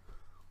guy,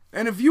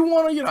 and if you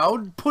want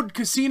to, put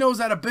casinos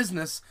out of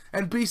business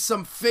and be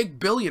some fake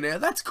billionaire,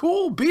 that's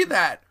cool, be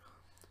that.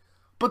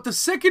 But the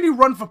second you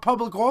run for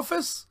public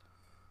office,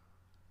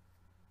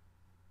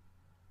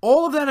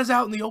 all of that is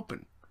out in the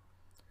open.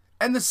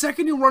 And the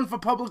second you run for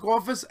public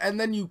office and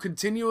then you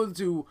continue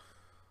to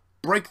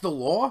break the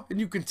law and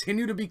you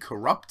continue to be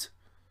corrupt,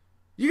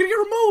 you're going to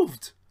get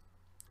removed.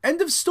 End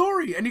of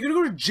story. And you're going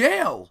to go to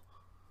jail.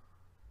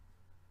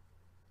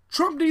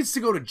 Trump needs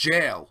to go to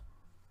jail.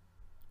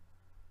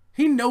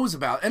 He knows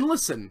about it. And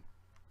listen,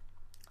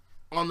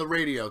 on the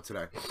radio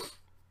today,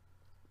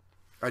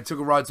 I took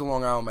a ride to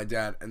Long Island with my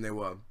dad, and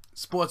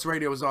sports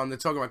radio was on. They're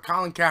talking about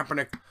Colin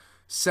Kaepernick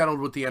settled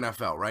with the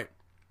NFL, right?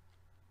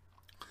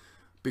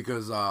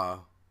 Because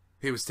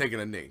he was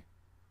taking a knee.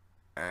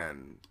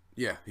 And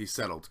yeah, he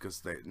settled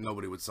because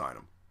nobody would sign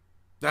him.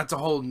 That's a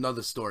whole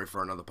nother story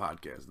for another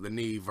podcast. The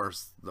knee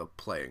versus the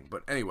playing.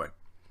 But anyway.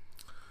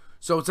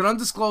 So it's an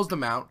undisclosed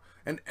amount.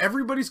 And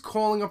everybody's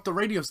calling up the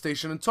radio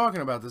station and talking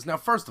about this. Now,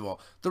 first of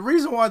all, the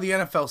reason why the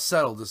NFL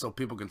settled is so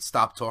people can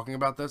stop talking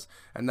about this.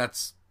 And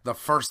that's the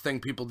first thing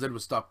people did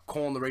was stop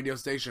calling the radio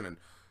station and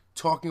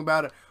talking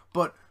about it.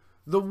 But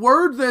The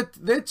word that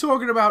they're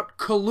talking about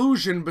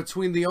collusion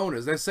between the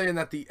owners. They're saying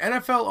that the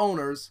NFL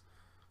owners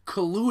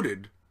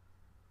colluded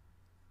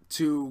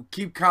to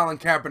keep Colin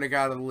Kaepernick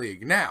out of the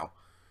league. Now,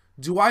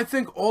 do I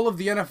think all of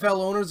the NFL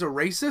owners are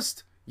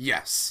racist?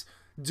 Yes.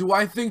 Do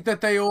I think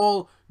that they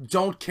all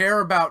don't care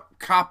about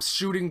cops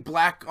shooting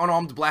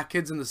unarmed black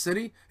kids in the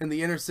city, in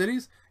the inner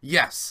cities?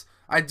 Yes.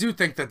 I do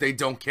think that they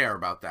don't care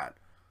about that.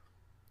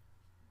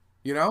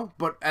 You know?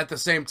 But at the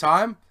same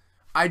time,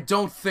 I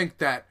don't think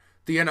that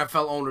the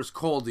NFL owners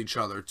called each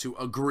other to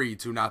agree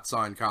to not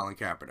sign Colin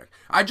Kaepernick.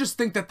 I just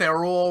think that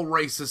they're all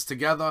racist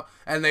together,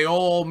 and they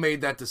all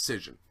made that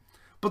decision.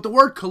 But the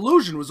word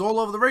collusion was all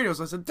over the radio,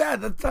 so I said,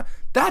 Dad,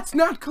 that's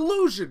not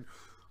collusion.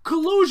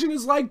 Collusion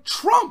is like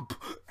Trump.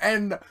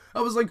 And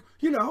I was like,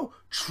 you know,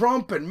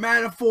 Trump and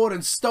Manafort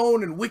and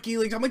Stone and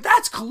WikiLeaks. I'm like,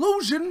 that's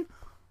collusion.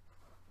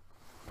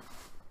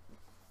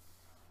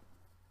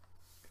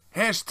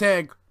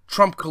 Hashtag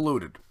Trump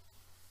colluded.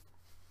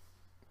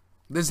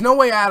 There's no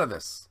way out of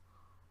this.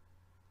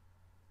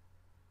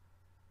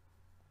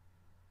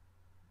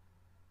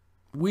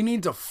 We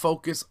need to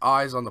focus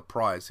eyes on the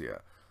prize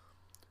here.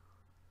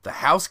 The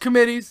House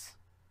committees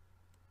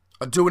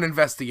are doing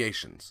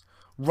investigations.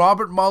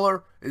 Robert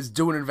Mueller is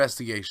doing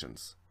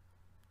investigations.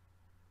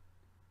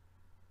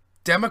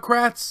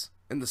 Democrats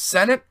in the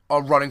Senate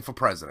are running for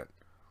president.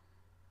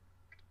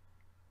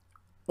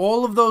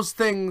 All of those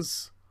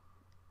things.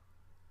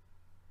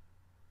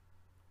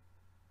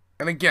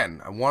 And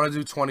again, I want to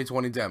do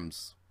 2020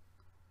 Dems.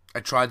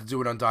 I tried to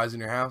do it on Dies in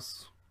Your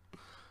House.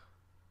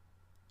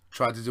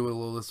 Tried to do it a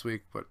little this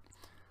week, but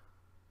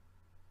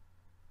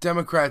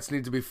Democrats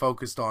need to be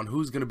focused on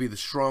who's going to be the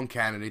strong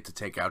candidate to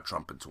take out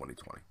Trump in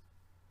 2020.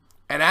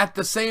 And at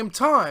the same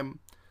time,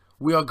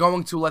 we are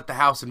going to let the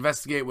House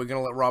investigate. We're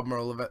going to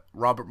let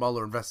Robert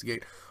Mueller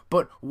investigate.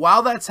 But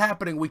while that's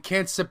happening, we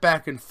can't sit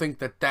back and think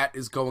that that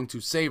is going to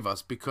save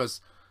us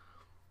because,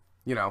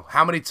 you know,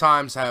 how many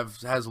times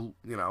has you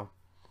know,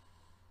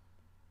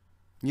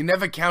 you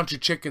never count your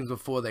chickens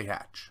before they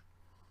hatch.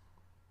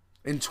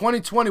 In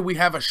 2020, we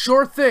have a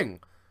sure thing.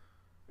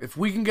 If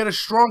we can get a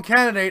strong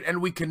candidate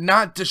and we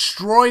cannot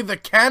destroy the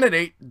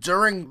candidate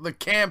during the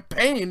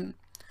campaign,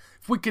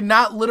 if we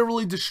cannot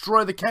literally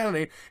destroy the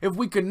candidate, if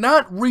we could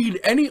not read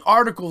any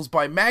articles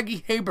by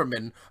Maggie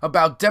Haberman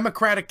about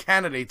Democratic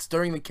candidates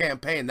during the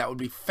campaign, that would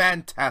be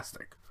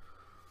fantastic.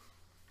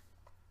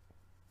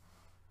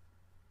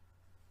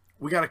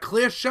 We got a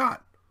clear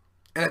shot.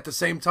 And at the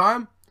same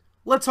time,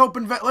 let's hope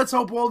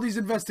all these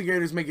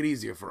investigators make it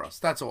easier for us.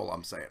 That's all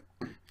I'm saying.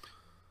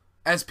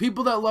 As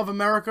people that love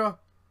America,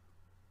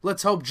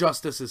 let's hope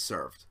justice is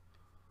served.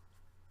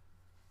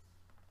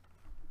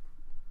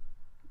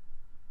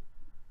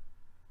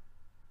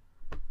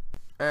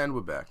 And we're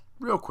back.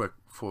 Real quick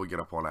before we get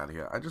up on out of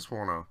here, I just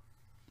want to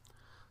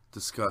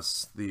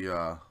discuss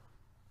the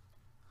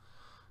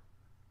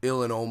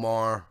Ilhan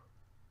Omar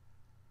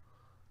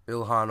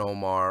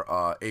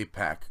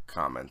AIPAC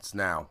comments.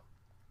 Now,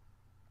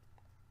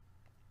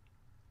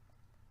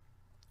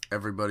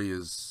 everybody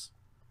is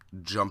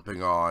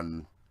jumping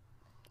on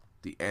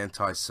the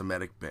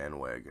anti-Semitic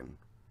bandwagon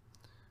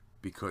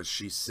because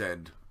she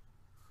said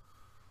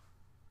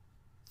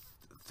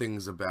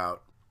things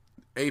about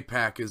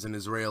AIPAC is an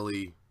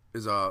Israeli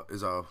is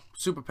a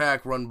super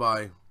PAC run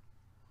by,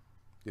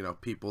 you know,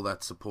 people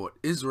that support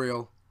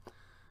Israel,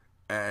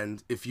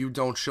 and if you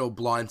don't show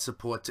blind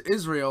support to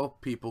Israel,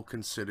 people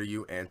consider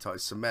you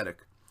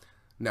anti-Semitic.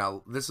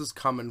 Now, this is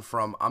coming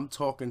from, I'm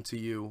talking to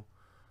you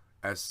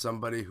as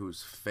somebody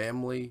whose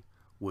family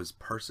was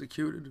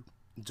persecuted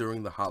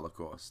during the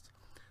Holocaust.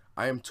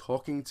 I am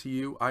talking to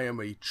you. I am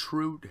a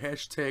true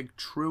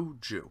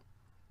Jew.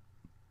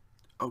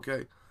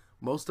 Okay?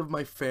 Most of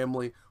my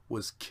family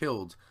was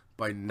killed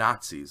by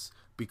Nazis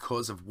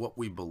because of what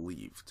we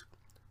believed.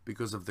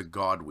 Because of the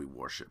God we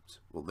worshipped.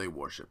 Well, they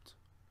worshipped.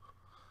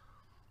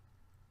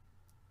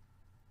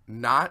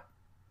 That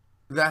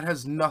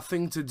has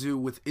nothing to do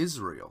with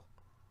Israel.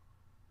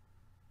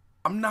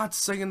 I'm not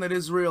saying that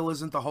Israel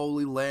isn't the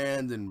Holy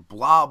Land and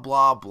blah,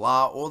 blah,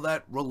 blah, all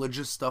that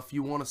religious stuff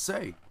you want to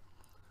say.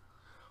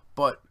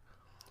 But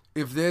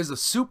if there's a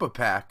super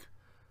PAC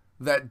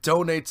that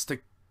donates to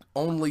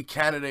only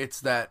candidates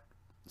that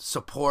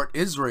support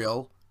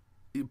Israel,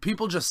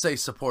 people just say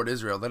support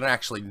Israel. They don't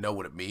actually know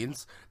what it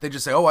means. They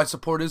just say, oh, I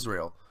support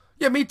Israel.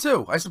 Yeah, me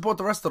too. I support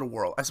the rest of the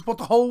world. I support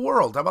the whole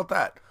world. How about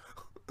that?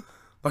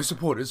 I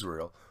support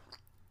Israel.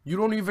 You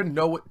don't even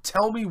know it.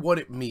 Tell me what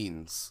it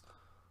means.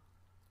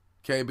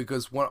 Okay,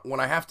 because when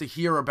I have to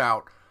hear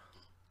about,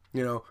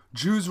 you know,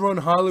 Jews run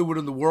Hollywood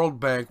and the World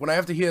Bank, when I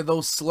have to hear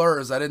those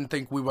slurs, I didn't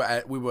think we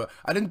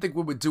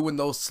were doing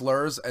those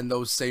slurs and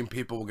those same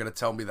people were going to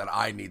tell me that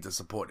I need to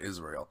support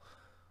Israel.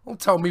 Don't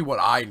tell me what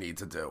I need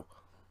to do.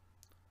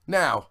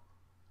 Now,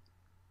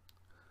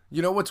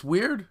 you know what's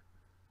weird?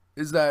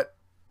 Is that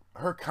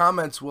her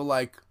comments were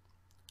like,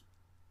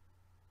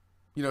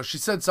 you know, she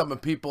said something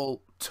and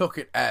people took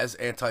it as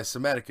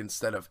anti-Semitic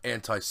instead of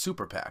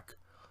anti-super PAC.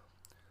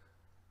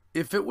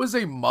 If it was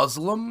a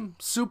Muslim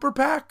super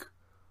PAC,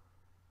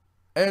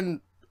 and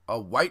a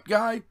white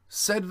guy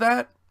said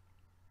that,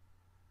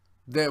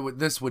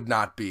 this would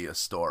not be a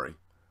story.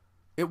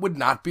 It would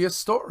not be a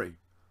story.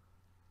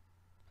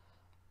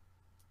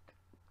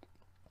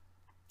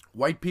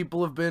 White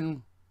people have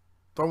been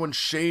throwing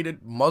shade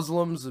at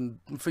Muslims and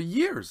for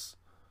years.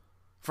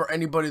 For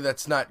anybody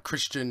that's not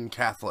Christian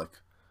Catholic.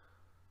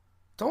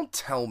 Don't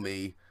tell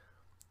me.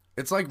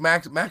 It's like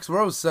Max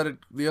Rose said it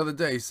the other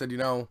day. He said,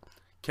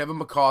 Kevin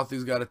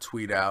McCarthy's got a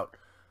tweet out.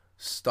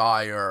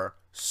 Steyer,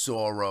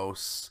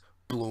 Soros,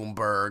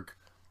 Bloomberg.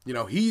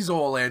 He's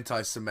all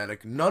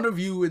anti-Semitic. None of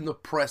you in the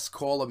press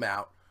call them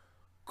out.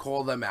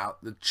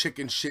 The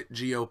chicken shit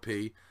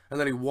GOP. And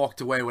then he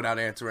walked away without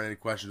answering any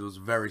questions. It was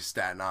very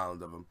Staten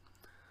Island of him.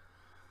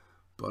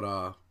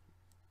 But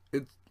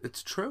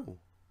it's true.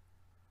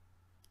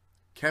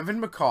 Kevin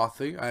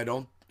McCarthy, I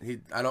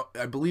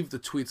believe the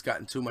tweet's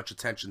gotten too much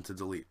attention to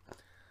delete.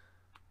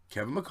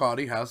 Kevin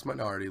McCarthy, House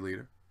Minority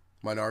Leader,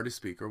 Minority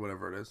Speaker,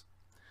 whatever it is,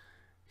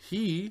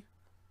 he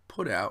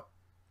put out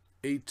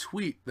a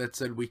tweet that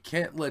said we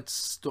can't let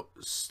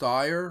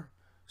Steyer,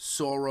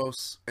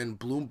 Soros, and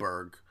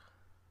Bloomberg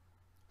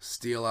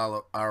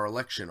steal our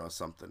election or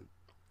something.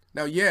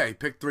 Now, yeah, he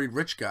picked 3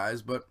 rich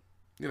guys, but,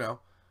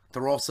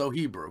 they're also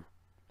Hebrew.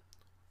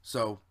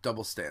 So,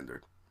 double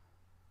standard.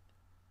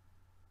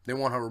 They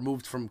want her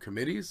removed from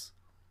committees?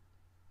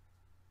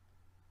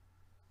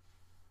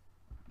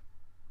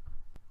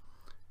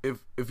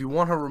 If you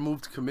want her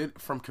removed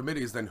from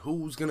committees, then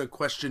who's going to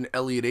question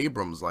Elliot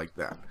Abrams like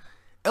that?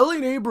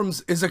 Elliot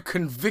Abrams is a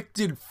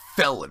convicted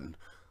felon.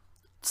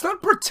 Let's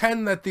not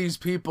pretend that these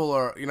people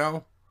are,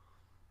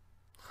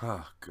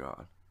 Oh,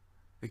 God.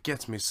 It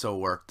gets me so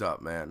worked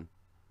up, man.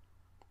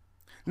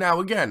 Now,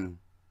 again,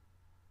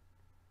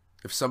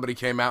 if somebody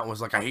came out and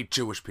was like, I hate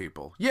Jewish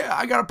people. Yeah,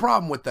 I got a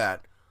problem with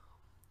that.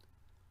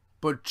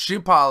 But she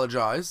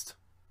apologized.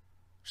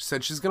 She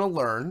said she's going to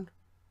learn.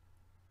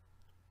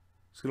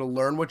 She's going to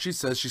learn what she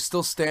says. She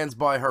still stands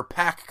by her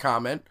PAC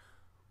comment,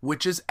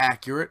 which is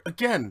accurate.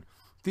 Again,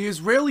 the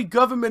Israeli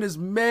government is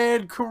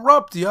mad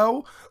corrupt,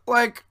 yo.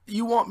 Like,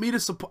 you want me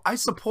to support... I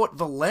support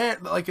the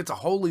land like it's a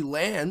holy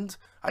land.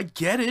 I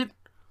get it.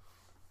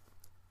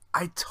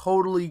 I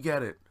totally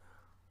get it.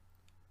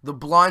 The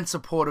blind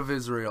support of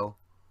Israel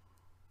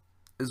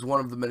is one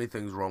of the many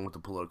things wrong with the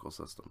political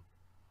system.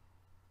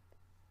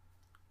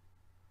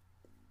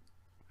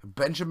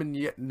 Benjamin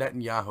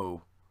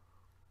Netanyahu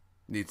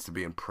needs to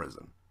be in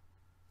prison.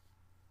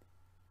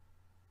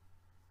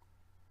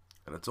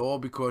 And it's all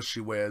because she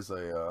wears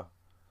a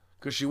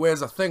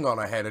thing on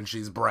her head and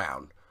she's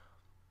brown.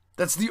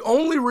 That's the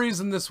only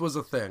reason this was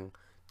a thing.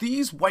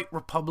 These white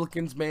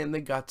Republicans, man,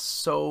 they got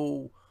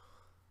so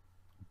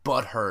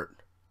butthurt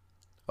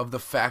of the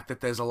fact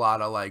that there's a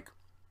lot of, like,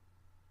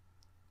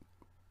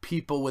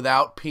 people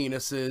without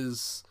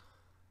penises,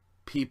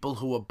 people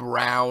who are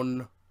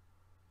brown,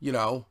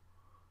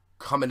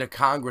 coming to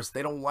Congress.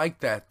 They don't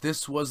like that.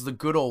 This was the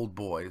good old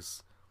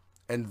boys.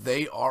 And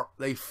they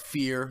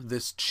fear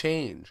this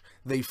change.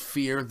 They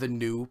fear the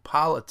new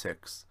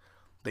politics.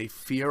 They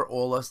fear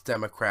all us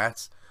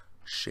Democrats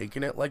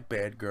shaking it like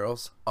bad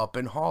girls up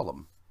in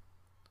Harlem.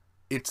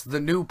 It's the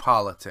new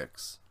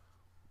politics.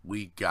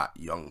 We got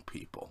young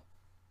people.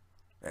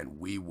 And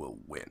we will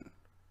win.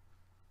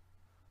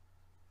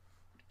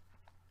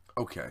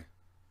 Okay.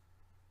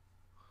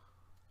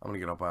 I'm going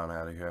to get up on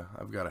out of here.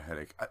 I've got a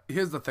headache.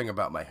 Here's the thing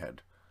about my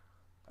head.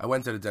 I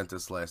went to the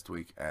dentist last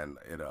week and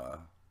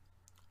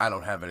I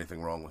don't have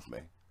anything wrong with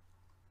me.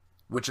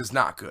 Which is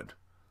not good.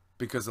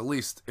 Because at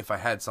least if I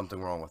had something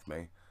wrong with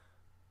me,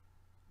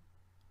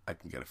 I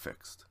can get it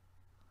fixed.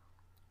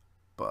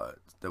 But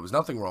there was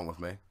nothing wrong with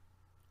me.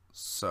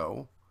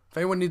 So, if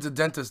anyone needs a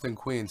dentist in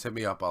Queens, hit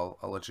me up. I'll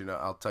let you know.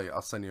 I'll tell you.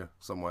 I'll send you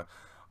somewhere.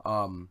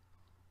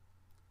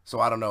 So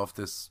I don't know if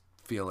this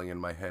feeling in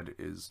my head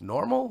is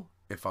normal,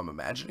 if I'm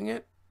imagining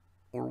it,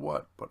 or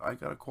what. But I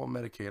gotta call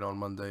Medicaid on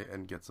Monday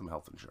and get some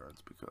health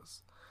insurance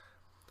because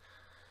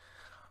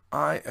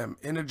I am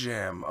in a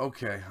jam.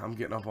 Okay, I'm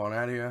getting up on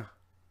out of here.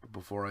 But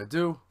before I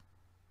do,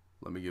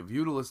 let me give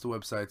you the list of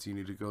websites you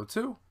need to go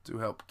to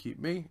help keep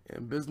me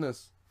in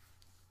business.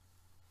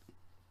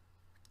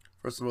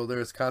 First of all,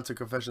 there's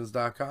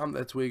ContentConfessions.com.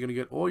 That's where you're going to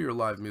get all your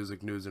live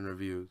music, news, and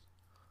reviews.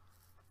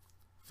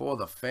 For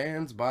the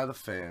fans, by the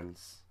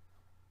fans.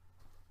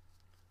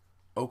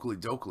 Oakley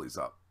Dokley's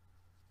up.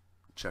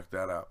 Check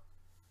that out.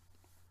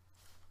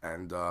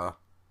 And go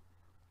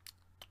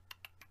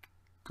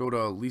to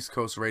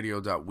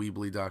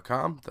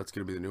leastcoastradio.weebly.com. That's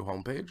going to be the new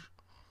homepage.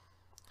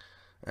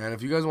 And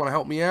if you guys want to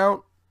help me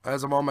out,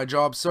 as I'm on my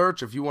job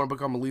search, if you want to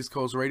become a Least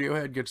Coast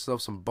Radiohead, get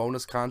yourself some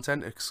bonus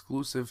content,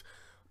 exclusive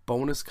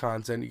bonus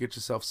content. You get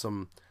yourself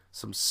some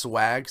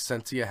swag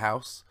sent to your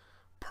house,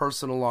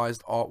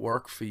 personalized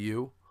artwork for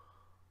you,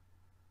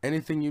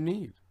 anything you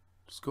need.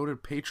 Just go to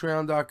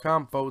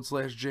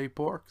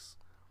patreon.com/jporks.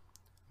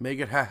 Make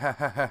it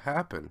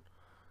happen.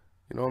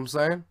 You know what I'm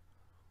saying?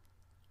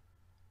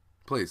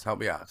 Please help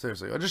me out.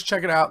 Seriously, or just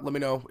check it out. Let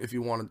me know if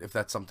you want, if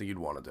that's something you'd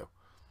want to do.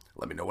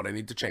 Let me know what I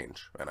need to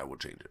change, and I will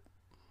change it.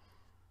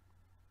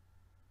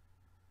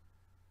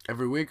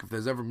 every week. If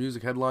there's ever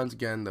music headlines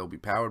again, they'll be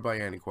powered by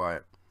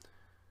Antiquiet.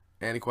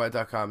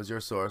 Antiquiet.com is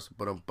your source.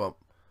 Bump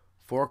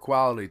for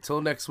quality.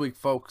 Till next week,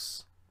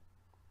 folks.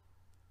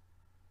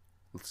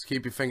 Let's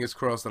keep your fingers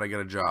crossed that I get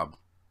a job.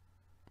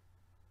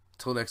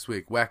 Till next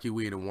week, Wacky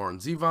Weed and Warren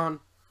Zevon.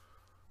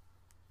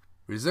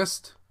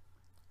 Resist,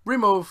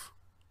 remove,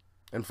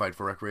 and fight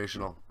for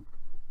recreational.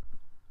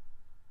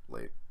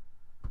 Late.